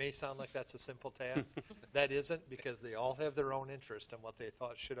that may sound like that's a simple task. That isn't, because they all have their own interest in what they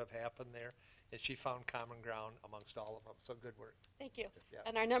thought should have happened there. And she found common ground amongst all of them. So good work. Thank you. Yeah.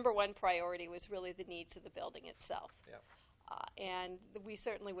 And our number one priority was really the needs of the building itself. Yeah. And we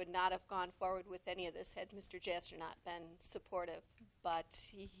certainly would not have gone forward with any of this had Mr. Jasser not been supportive. But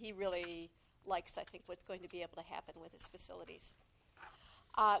he really likes, I think, what's going to be able to happen with his facilities.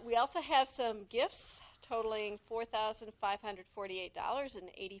 We also have some gifts totaling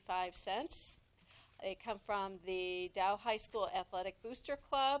 $4,548.85. They come from the Dow High School Athletic Booster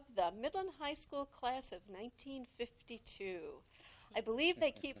Club, the Midland High School class of 1952. I believe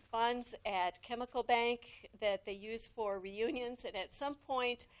they keep funds at Chemical Bank that they use for reunions, and at some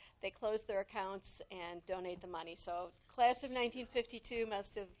point they close their accounts and donate the money. So class of 1952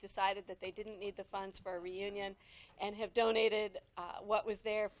 must have decided that they didn't need the funds for a reunion and have donated what was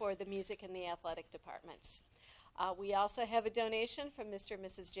there for the music and the athletic departments. We also have a donation from Mr. and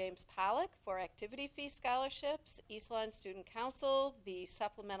Mrs. James Pollock for activity fee scholarships, East Lawn Student Council, the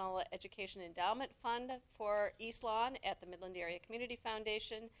Supplemental Education Endowment Fund for East Lawn at the Midland Area Community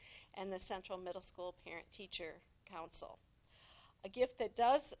Foundation, and the Central Middle School Parent-Teacher Council.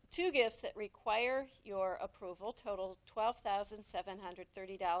 Two gifts that require your approval total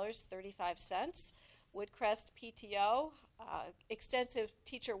 $12,730.35. Woodcrest PTO, extensive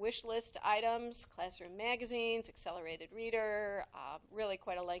teacher wish list items, classroom magazines, accelerated reader, really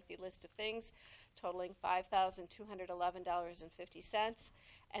quite a lengthy list of things, totaling $5,211.50.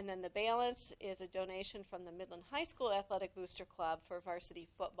 And then the balance is a donation from the Midland High School Athletic Booster Club for varsity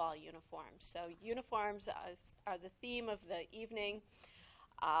football uniforms. So uniforms are the theme of the evening.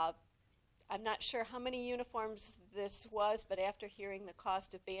 I'm not sure how many uniforms this was, but after hearing the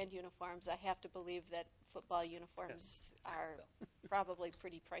cost of band uniforms, I have to believe that football uniforms are probably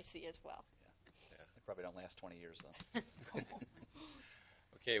pretty pricey as well. Yeah. They probably don't last 20 years, though.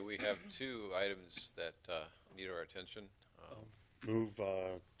 Okay, we have two items that need our attention. Move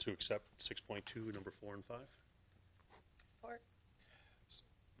to accept 6.2, number 4 and 5. Support.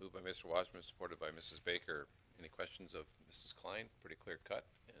 Moved by Mr. Washman, supported by Mrs. Baker. Any questions of Mrs. Klein? Pretty clear cut.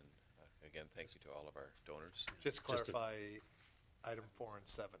 And again, thank you to all of our donors. Just clarify item 4 and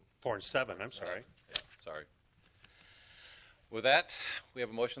 7. 4 and 7, I'm sorry. Yeah, sorry. With that, we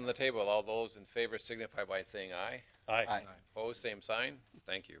have a motion on the table. All those in favor signify by saying aye. Aye. Opposed, same sign.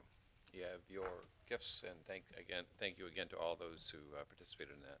 Thank you. You have your gifts, and thank you again to all those who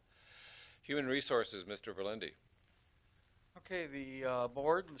participated in that. Human Resources, Mr. Verlinde. Okay, the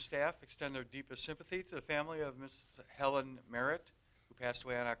board and the staff extend their deepest sympathy to the family of Ms. Helen Merritt, who passed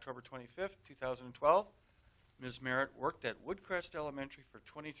away on October 25th, 2012. Ms. Merritt worked at Woodcrest Elementary for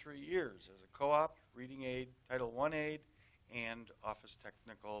 23 years as a co-op, reading aide, Title I aide, and office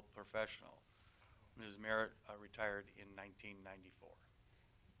technical professional. Ms. Merritt retired in 1994.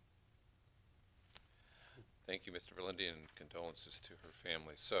 Thank you, Mr. Verlinde, and condolences to her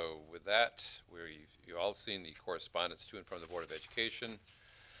family. So with that, you all seen the correspondence to and from the Board of Education.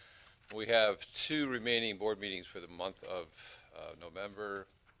 We have two remaining board meetings for the month of November,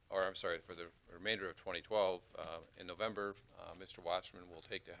 or I'm sorry, for the remainder of 2012. In November, Mr. Watchman will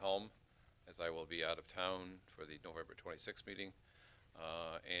take the helm, as I will be out of town for the November 26th meeting.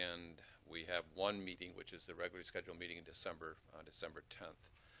 And we have one meeting, which is the regularly scheduled meeting in December, December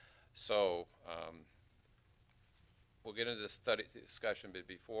 10th. So we'll get into the discussion, but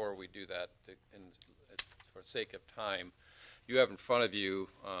before we do that, for sake of time, you have in front of you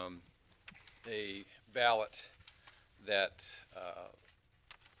a ballot that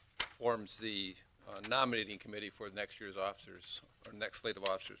forms the nominating committee for next year's officers, or next slate of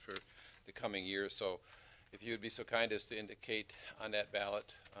officers for the coming year. So if you would be so kind as to indicate on that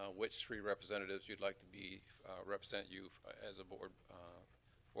ballot which three representatives you'd like to be represent you as a board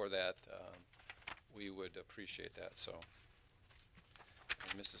for that, we would appreciate that. So,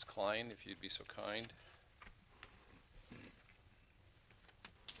 and Mrs. Klein, if you'd be so kind.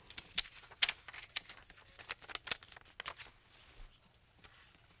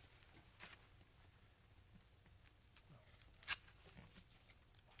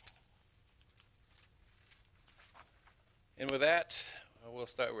 And with that, we'll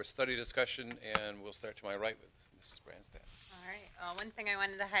start with study discussion, and we'll start to my right with Mrs. Branstad. All right. One thing I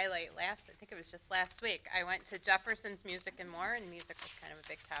wanted to highlight I think it was just last week, I went to Jefferson's Music and More, and music was kind of a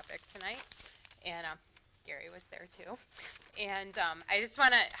big topic tonight. And Gary was there too. And I just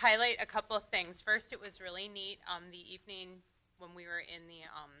want to highlight a couple of things. First, it was really neat the evening when we were in the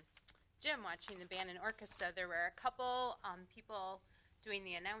gym watching the band and orchestra. There were a couple people doing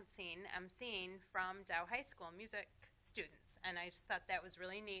the emceeing from Dow High School music students, and I just thought that was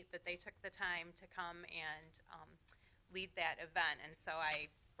really neat that they took the time to come and lead that event. And so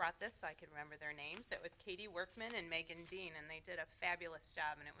I brought this so I could remember their names. It was Katie Workman and Megan Dean, and they did a fabulous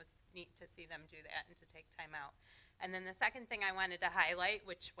job, and it was neat to see them do that and to take time out. And then the second thing I wanted to highlight,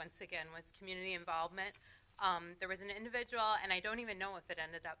 which once again was community involvement, there was an individual, and I don't even know if it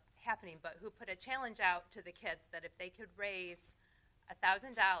ended up happening, but who put a challenge out to the kids that if they could raise $1,000,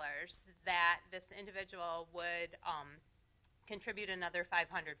 that this individual would contribute another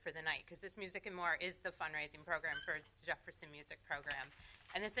 $500 for the night, because this Music and More is the fundraising program for the Jefferson Music Program.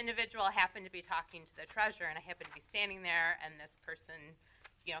 And this individual happened to be talking to the treasurer, and I happened to be standing there, and this person,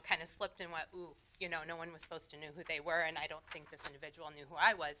 kind of slipped and went, ooh, no one was supposed to know who they were, and I don't think this individual knew who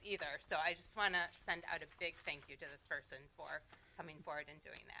I was either. So I just want to send out a big thank you to this person for coming forward and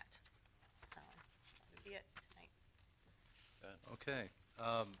doing that. So that would be it tonight. Okay.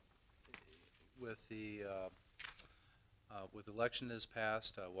 With election is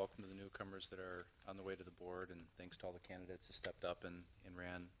passed, welcome to the newcomers that are on the way to the board, and thanks to all the candidates who stepped up and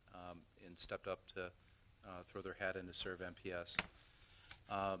ran and stepped up to throw their hat in to serve MPS.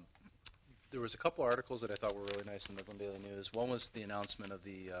 There was a couple articles that I thought were really nice in the Midland Daily News. One was the announcement of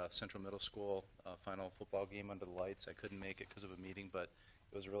the Central Middle School final football game under the lights. I couldn't make it because of a meeting, but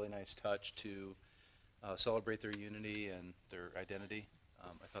it was a really nice touch to celebrate their unity and their identity.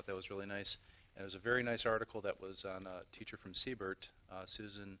 I thought that was really nice. And it was a very nice article that was on a teacher from Siebert,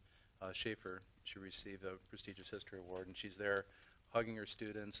 Susan Schaefer. She received a prestigious history award, and she's there hugging her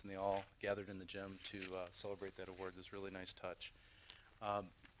students, and they all gathered in the gym to celebrate that award. It was a really nice touch. I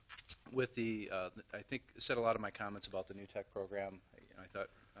think said a lot of my comments about the new tech program. I thought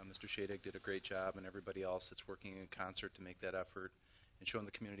Mr. Shadig did a great job, and everybody else that's working in concert to make that effort and showing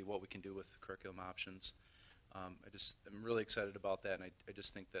the community what we can do with curriculum options. I'm really excited about that, and I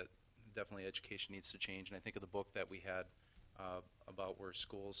just think that definitely education needs to change. And I think of the book that we had about where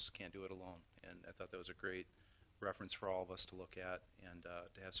schools can't do it alone, and I thought that was a great reference for all of us to look at and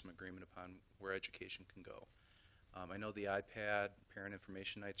to have some agreement upon where education can go. I know the iPad parent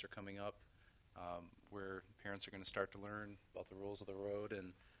information nights are coming up, where parents are going to start to learn about the rules of the road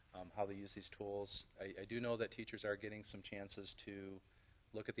and how they use these tools. I do know that teachers are getting some chances to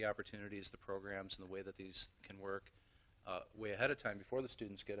look at the opportunities, the programs, and the way that these can work way ahead of time before the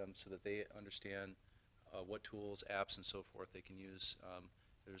students get them, so that they understand what tools, apps, and so forth they can use.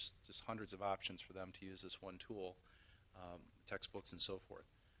 There's just hundreds of options for them to use this one tool, textbooks and so forth.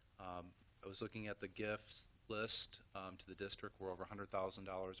 I was looking at the gifts list to the district. We're over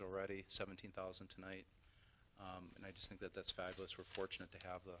 $100,000 already, $17,000 tonight, and I just think that that's fabulous. We're fortunate to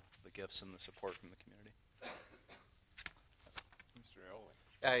have the gifts and the support from the community. Mr.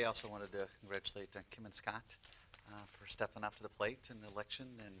 Elway. I also wanted to congratulate Kim and Scott for stepping up to the plate in the election,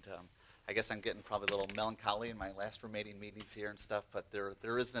 and I guess I'm getting probably a little melancholy in my last remaining meetings here and stuff, but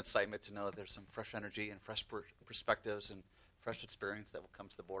there is an excitement to know that there's some fresh energy and fresh perspectives and fresh experience that will come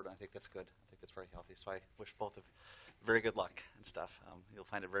to the board, and I think that's good. I think it's very healthy, so I wish both of you very good luck and stuff. You'll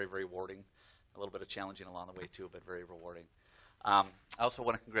find it very, very rewarding, a little bit of challenging along the way too, but very rewarding. I also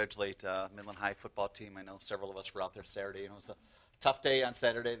want to congratulate Midland High football team. I know several of us were out there Saturday, and it was a tough day on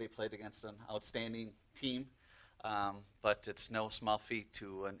Saturday. They played against an outstanding team, but it's no small feat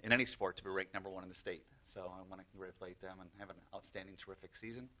in any sport to be ranked number one in the state. So I want to congratulate them and have an outstanding, terrific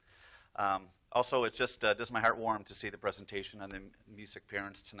season. Also, it just does my heart warm to see the presentation on the music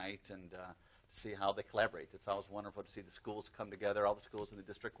parents tonight and to see how they collaborate. It's always wonderful to see the schools come together, all the schools in the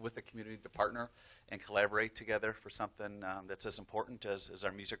district, with the community to partner and collaborate together for something that's as important as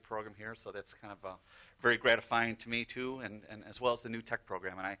our music program here. So that's kind of very gratifying to me too, and as well as the new tech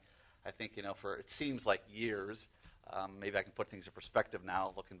program. And I think, for it seems like years, maybe I can put things in perspective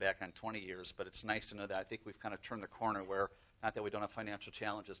now, looking back on 20 years, but it's nice to know that I think we've kind of turned the corner where, not that we don't have financial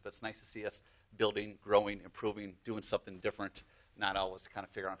challenges, but it's nice to see us building, growing, improving, doing something different, not always kind of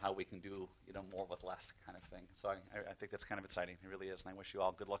figure out how we can do more with less kind of thing. So I think that's kind of exciting. It really is, and I wish you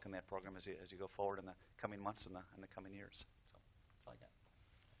all good luck in that program as you go forward in the coming months and the coming years. So that's all I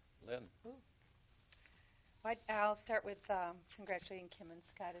got. Lynn. I'll start with congratulating Kim and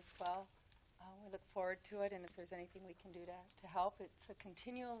Scott as well. We look forward to it, and if there's anything we can do to help, it's a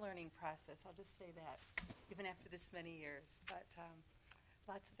continual learning process. I'll just say that, even after this many years. But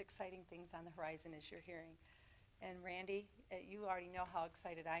lots of exciting things on the horizon, as you're hearing. And Randy, you already know how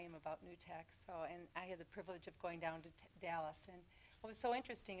excited I am about New Tech. And I had the privilege of going down to Dallas. And what was so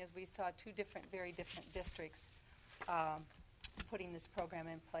interesting is we saw two very different districts putting this program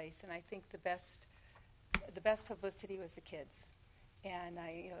in place. And I think the best publicity was the kids. And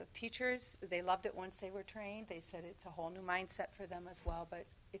teachers, they loved it once they were trained. They said it's a whole new mindset for them as well. But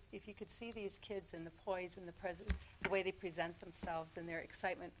if you could see these kids and the poise and the way they present themselves and their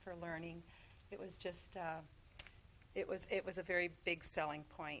excitement for learning, it was just it was a very big selling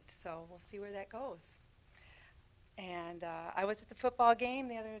point. So we'll see where that goes. And I was at the football game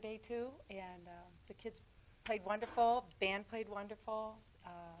the other day too, and the kids played wonderful. Band played wonderful.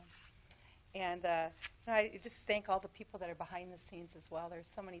 And I just thank all the people that are behind the scenes as well. There's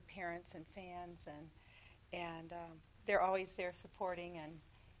so many parents and fans, and they're always there supporting. And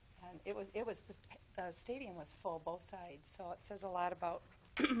the stadium was full both sides, so it says a lot about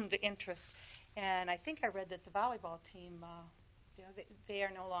the interest. And I think I read that the volleyball team, they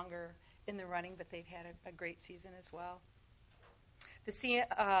are no longer in the running, but they've had a great season as well.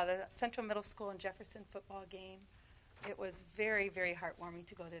 The Central Middle School and Jefferson football game. It was very, very heartwarming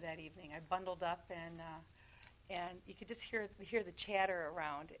to go to that evening. I bundled up, and you could just hear the chatter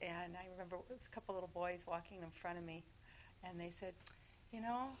around. And I remember it was a couple little boys walking in front of me, and they said,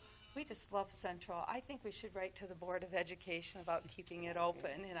 we just love Central. I think we should write to the Board of Education about keeping it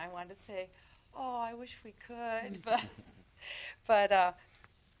open. And I wanted to say, I wish we could. But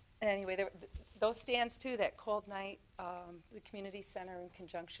anyway, those stands, too, that cold night, the community center in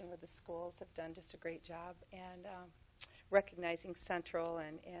conjunction with the schools have done just a great job. And recognizing Central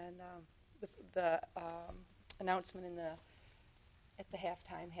and the announcement at the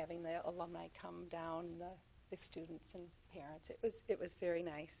halftime, having the alumni come down, the students and parents. It was very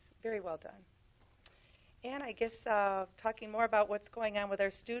nice, very well done. And I guess talking more about what's going on with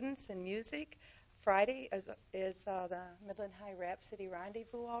our students and music, Friday is the Midland High Rhapsody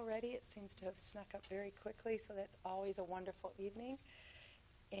Rendezvous already. It seems to have snuck up very quickly, so that's always a wonderful evening.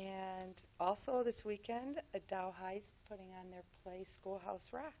 And also this weekend, Dow High's putting on their play Schoolhouse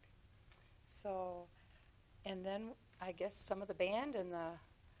Rock. So, and then I guess some of the band and the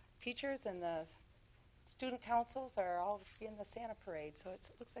teachers and the student councils are all in the Santa Parade. So it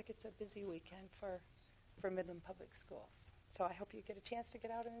looks like it's a busy weekend for Midland Public Schools. So I hope you get a chance to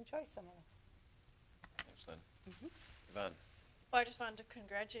get out and enjoy some of those. Thanks, Lynn. Yvonne. Well, I just wanted to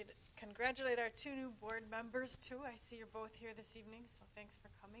congratulate our two new board members, too. I see you're both here this evening, so thanks for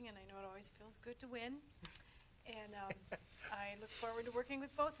coming, and I know it always feels good to win. And I look forward to working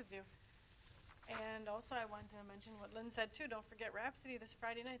with both of you. And also, I wanted to mention what Lynn said, too. Don't forget Rhapsody this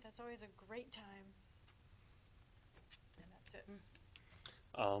Friday night. That's always a great time. And that's it.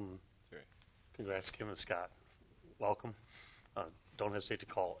 Congrats, Kim and Scott. Welcome. Don't hesitate to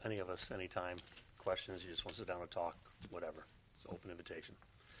call any of us anytime. Questions, you just want to sit down and talk, whatever. It's an open invitation.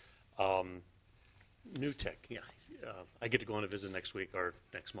 New Tech, yeah. I get to go on a visit next week or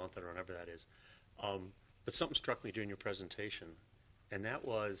next month or whenever that is. But something struck me during your presentation, and that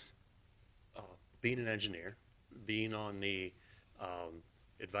was being an engineer, being on the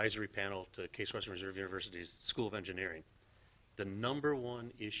advisory panel to Case Western Reserve University's School of Engineering. The number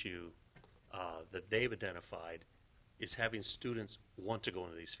one issue that they've identified is having students want to go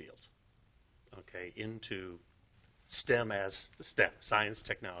into these fields, okay, into STEM as STEM, science,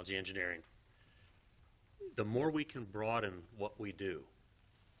 technology, engineering. The more we can broaden what we do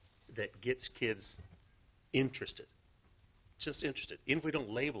that gets kids interested, just interested, even if we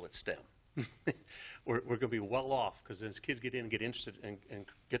don't label it STEM, we're going to be well off, because as kids get in and get interested and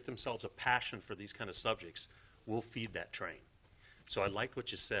get themselves a passion for these kind of subjects, we'll feed that train. So I liked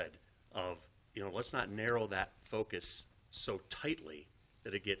what you said of, let's not narrow that focus so tightly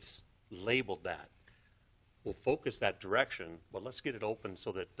that it gets labeled that. We'll focus that direction, but let's get it open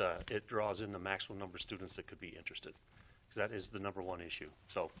so that it draws in the maximum number of students that could be interested, because that is the number one issue.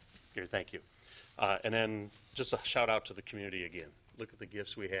 So, Gary, thank you. And then just a shout out to the community again. Look at the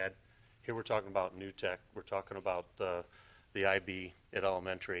gifts we had. Here we're talking about New Tech. We're talking about the IB at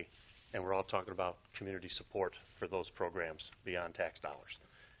elementary, and we're all talking about community support for those programs beyond tax dollars.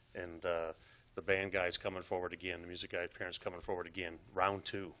 And the band guys coming forward again, the music guys, parents coming forward again. Round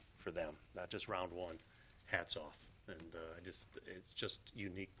 2 for them, not just round 1. Hats off. And it's just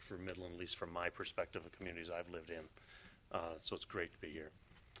unique for Midland, at least from my perspective of communities I've lived in. So it's great to be here.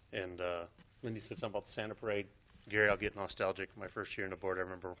 And Lindy said something about the Santa Parade. Gary, I'll get nostalgic. My first year on the board, I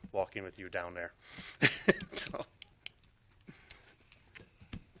remember walking with you down there. So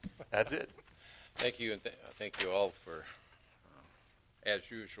that's it. Thank you, and thank you all for, as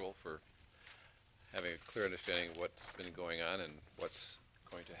usual, for having a clear understanding of what's been going on and what's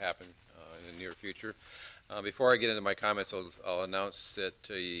going to happen in the near future. Before I get into my comments, I'll announce that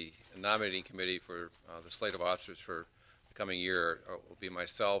the nominating committee for the slate of officers for the coming year will be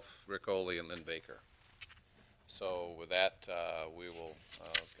myself, Rick Oley, and Lynn Baker. So with that, I will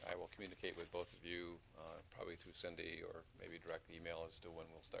communicate with both of you, probably through Cindy or maybe direct email as to when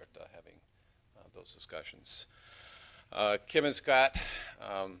we'll start having those discussions. Kim and Scott,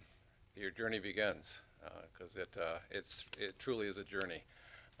 your journey begins, because it truly is a journey.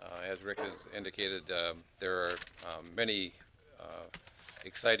 As Rick has indicated, there are many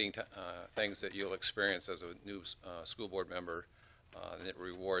exciting things that you'll experience as a new school board member, and it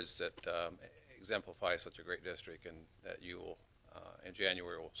rewards that exemplify such a great district, and that you will, in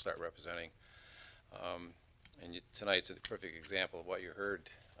January, will start representing. Tonight's a perfect example of what you heard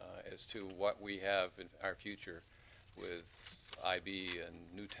as to what we have in our future with IB and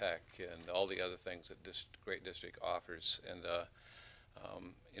New Tech and all the other things that this great district offers. And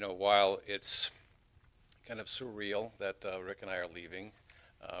while it's kind of surreal that Rick and I are leaving,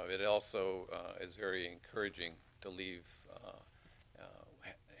 it also is very encouraging to leave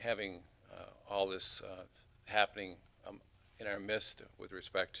having all this happening in our midst with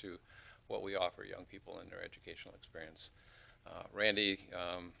respect to what we offer young people in their educational experience. Randy,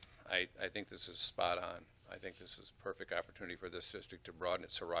 I think this is spot on. I think this is a perfect opportunity for this district to broaden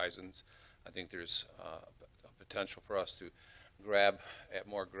its horizons. I think there's a potential for us to grab at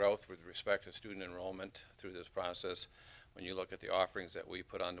more growth with respect to student enrollment through this process. When you look at the offerings that we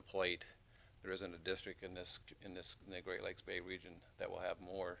put on the plate, there isn't a district in the Great Lakes Bay region that will have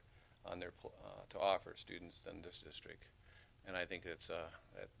more on their to offer students than this district, and I think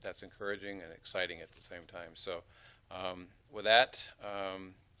that's encouraging and exciting at the same time. So, with that,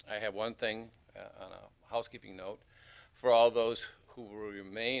 I have one thing on a housekeeping note for all those who will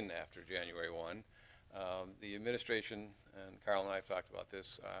remain after January 1. The administration, and Carl and I have talked about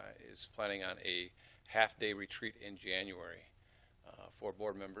this, is planning on a half-day retreat in January for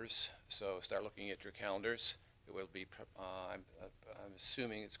board members. So start looking at your calendars. It will be, I'm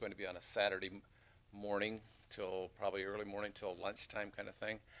assuming it's going to be on a Saturday morning till probably early morning till lunchtime kind of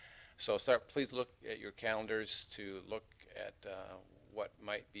thing. So please look at your calendars to look at what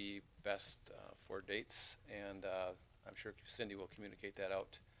might be best for dates, and I'm sure Cindy will communicate that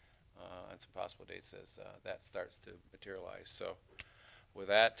out on some possible dates as that starts to materialize. So with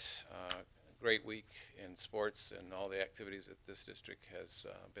that, great week in sports and all the activities that this district has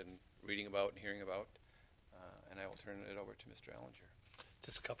been reading about and hearing about, and I will turn it over to Mr. Ellinger.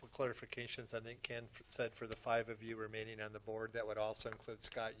 Just a couple of clarifications. I think Ken said for the 5 of you remaining on the board, that would also include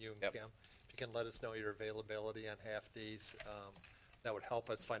Scott, you, and Kim. If you can let us know your availability on half days, that would help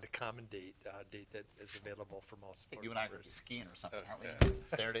us find a common date that is available for most board You and I are members. skiing or something, aren't we?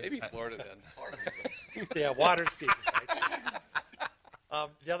 Saturday? Maybe Florida then. Yeah, water skiing, right?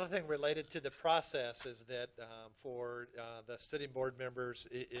 The other thing related to the process is that for the sitting board members,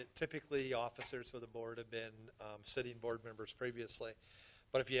 typically officers for the board have been sitting board members previously.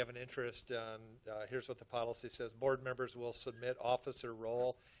 But if you have an interest, here's what the policy says. Board members will submit officer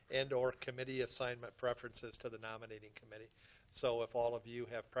role and or committee assignment preferences to the nominating committee. So if all of you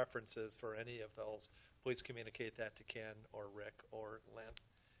have preferences for any of those, please communicate that to Ken or Rick or Lynn,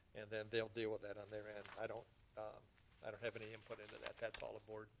 and then they'll deal with that on their end. I don't have any input into that. That's all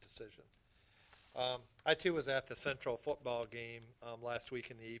a board decision. I too was at the Central football game last week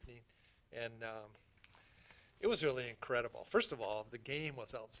in the evening, and it was really incredible. First of all, the game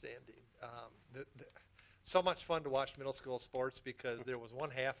was outstanding. So much fun to watch middle school sports because there was one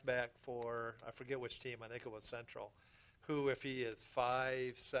halfback for, I forget which team, I think it was Central, who, if he is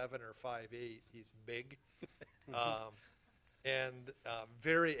 5'7" or 5'8", he's big. And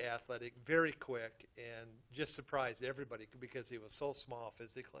very athletic, very quick, and just surprised everybody because he was so small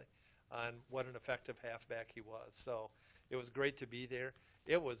physically on what an effective halfback he was. So it was great to be there.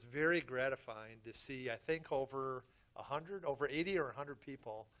 It was very gratifying to see, I think, over 80 or 100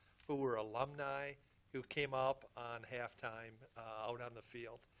 people who were alumni who came up on halftime out on the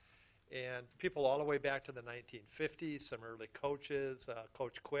field. And people all the way back to the 1950s, some early coaches,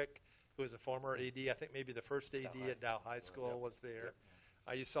 Coach Quick, who was a former AD, I think maybe the first AD at Dow High School was there.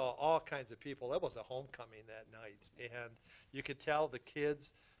 You saw all kinds of people. It was a homecoming that night. And you could tell the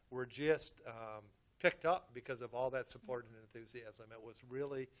kids were just picked up because of all that support and enthusiasm. It was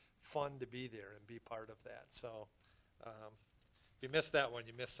really fun to be there and be part of that. So if you missed that one,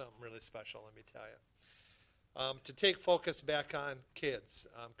 you missed something really special, let me tell you. To take focus back on kids,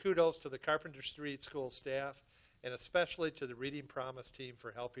 kudos to the Carpenter Street School staff and especially to the Reading Promise team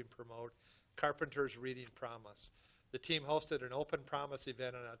for helping promote Carpenter's Reading Promise. The team hosted an open promise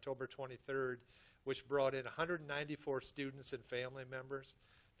event on October 23rd, which brought in 194 students and family members.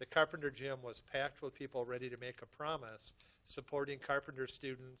 The Carpenter Gym was packed with people ready to make a promise, supporting Carpenter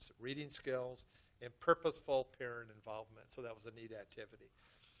students, reading skills, and purposeful parent involvement. So that was a neat activity.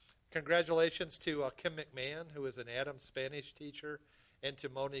 Congratulations to Kim McMahon, who is an Adams Spanish teacher, and to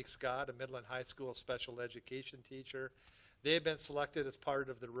Monique Scott, a Midland High School special education teacher. They have been selected as part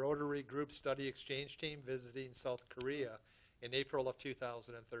of the Rotary Group Study Exchange Team visiting South Korea in April of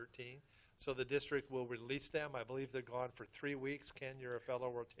 2013. So the district will release them. I believe they're gone for 3 weeks. Ken, you're a fellow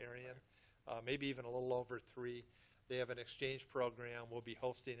Rotarian, maybe even a little over 3. They have an exchange program. We'll be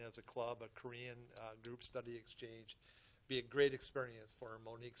hosting as a club a Korean group study exchange. Be a great experience for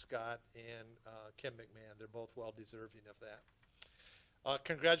Monique Scott and Kim McMahon. They're both well deserving of that.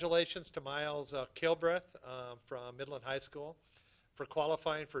 Congratulations to Miles Kilbreth from Midland High School for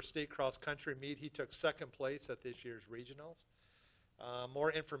qualifying for state cross-country meet. He took second place at this year's regionals.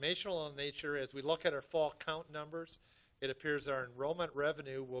 More informational in nature, as we look at our fall count numbers, it appears our enrollment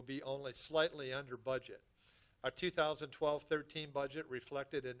revenue will be only slightly under budget. Our 2012-13 budget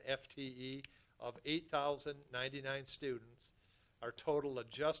reflected an FTE of 8,099 students. Our total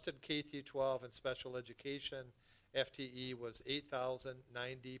adjusted K-12 and special education FTE was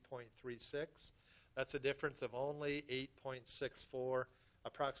 8,090.36. That's a difference of only 8.64,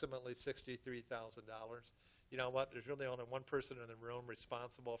 approximately $63,000. You know what? There's really only one person in the room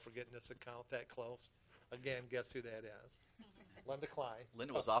responsible for getting this account that close. Again, guess who that is? Linda Klein.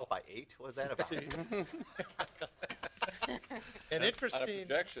 Linda was off by 8? What was that about? An interesting On a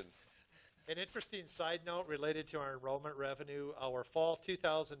projection. An interesting side note related to our enrollment revenue, our fall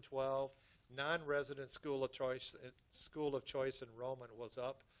 2012 non-resident school of choice enrollment was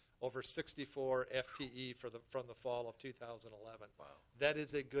up over 64 FTE from the fall of 2011. Wow. That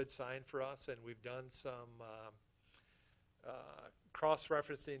is a good sign for us, and we've done some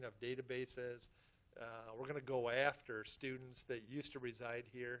cross-referencing of databases. We're going to go after students that used to reside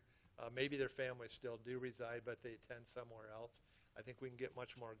here. Maybe their families still do reside, but they attend somewhere else. I think we can get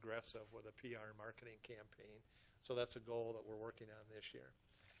much more aggressive with a PR and marketing campaign. So that's a goal that we're working on this year.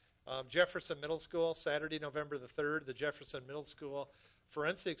 Jefferson Middle School, Saturday, November the 3rd, the Jefferson Middle School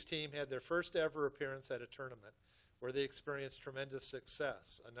forensics team had their first ever appearance at a tournament where they experienced tremendous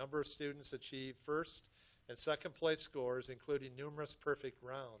success. A number of students achieved first and second place scores, including numerous perfect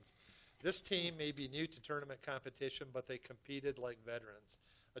rounds. This team may be new to tournament competition, but they competed like veterans,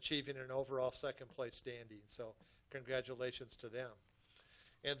 achieving an overall second place standing. So congratulations to them.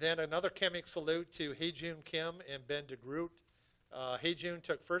 And then another chemic salute to Hee-Jun Kim and Ben DeGroot. Hee-Jun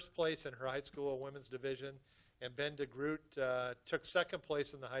took first place in her high school women's division, and Ben DeGroot took second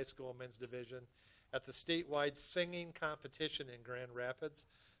place in the high school men's division at the statewide singing competition in Grand Rapids,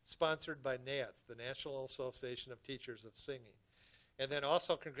 sponsored by NATS, the National Association of Teachers of Singing. And then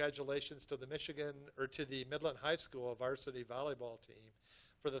also congratulations to the Midland High School varsity volleyball team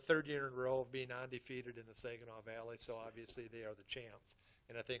for the third year in a row of being undefeated in the Saginaw Valley. So obviously they are the champs,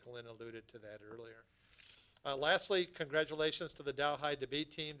 and I think Lynn alluded to that earlier. Lastly, congratulations to the Dow High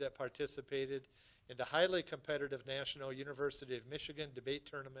debate team that participated in the highly competitive National University of Michigan debate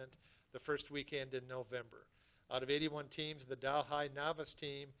tournament the first weekend in November. Out of 81 teams, the Dow High novice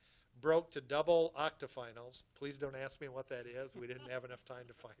team broke to double octafinals. Please don't ask me what that is. We didn't have enough time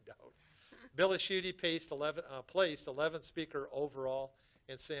to find out. Billy Schutte placed 11th speaker overall,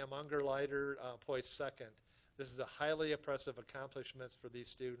 and Sam Ungerleider placed second. This is a highly impressive accomplishments for these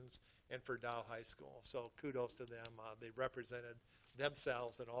students and for Dow High School. So kudos to them. They represented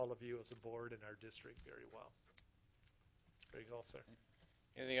themselves and all of you as a board in our district very well. There you go, sir.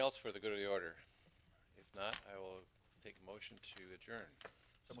 Anything else for the good of the order? If not, I will take a motion to adjourn.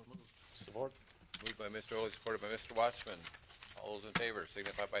 Support. Moved by Mr. Oley, supported by Mr. Watchman. All those in favor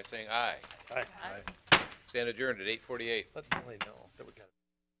signify by saying aye. Aye. Stand adjourned at 8:48. Let Billy know that we got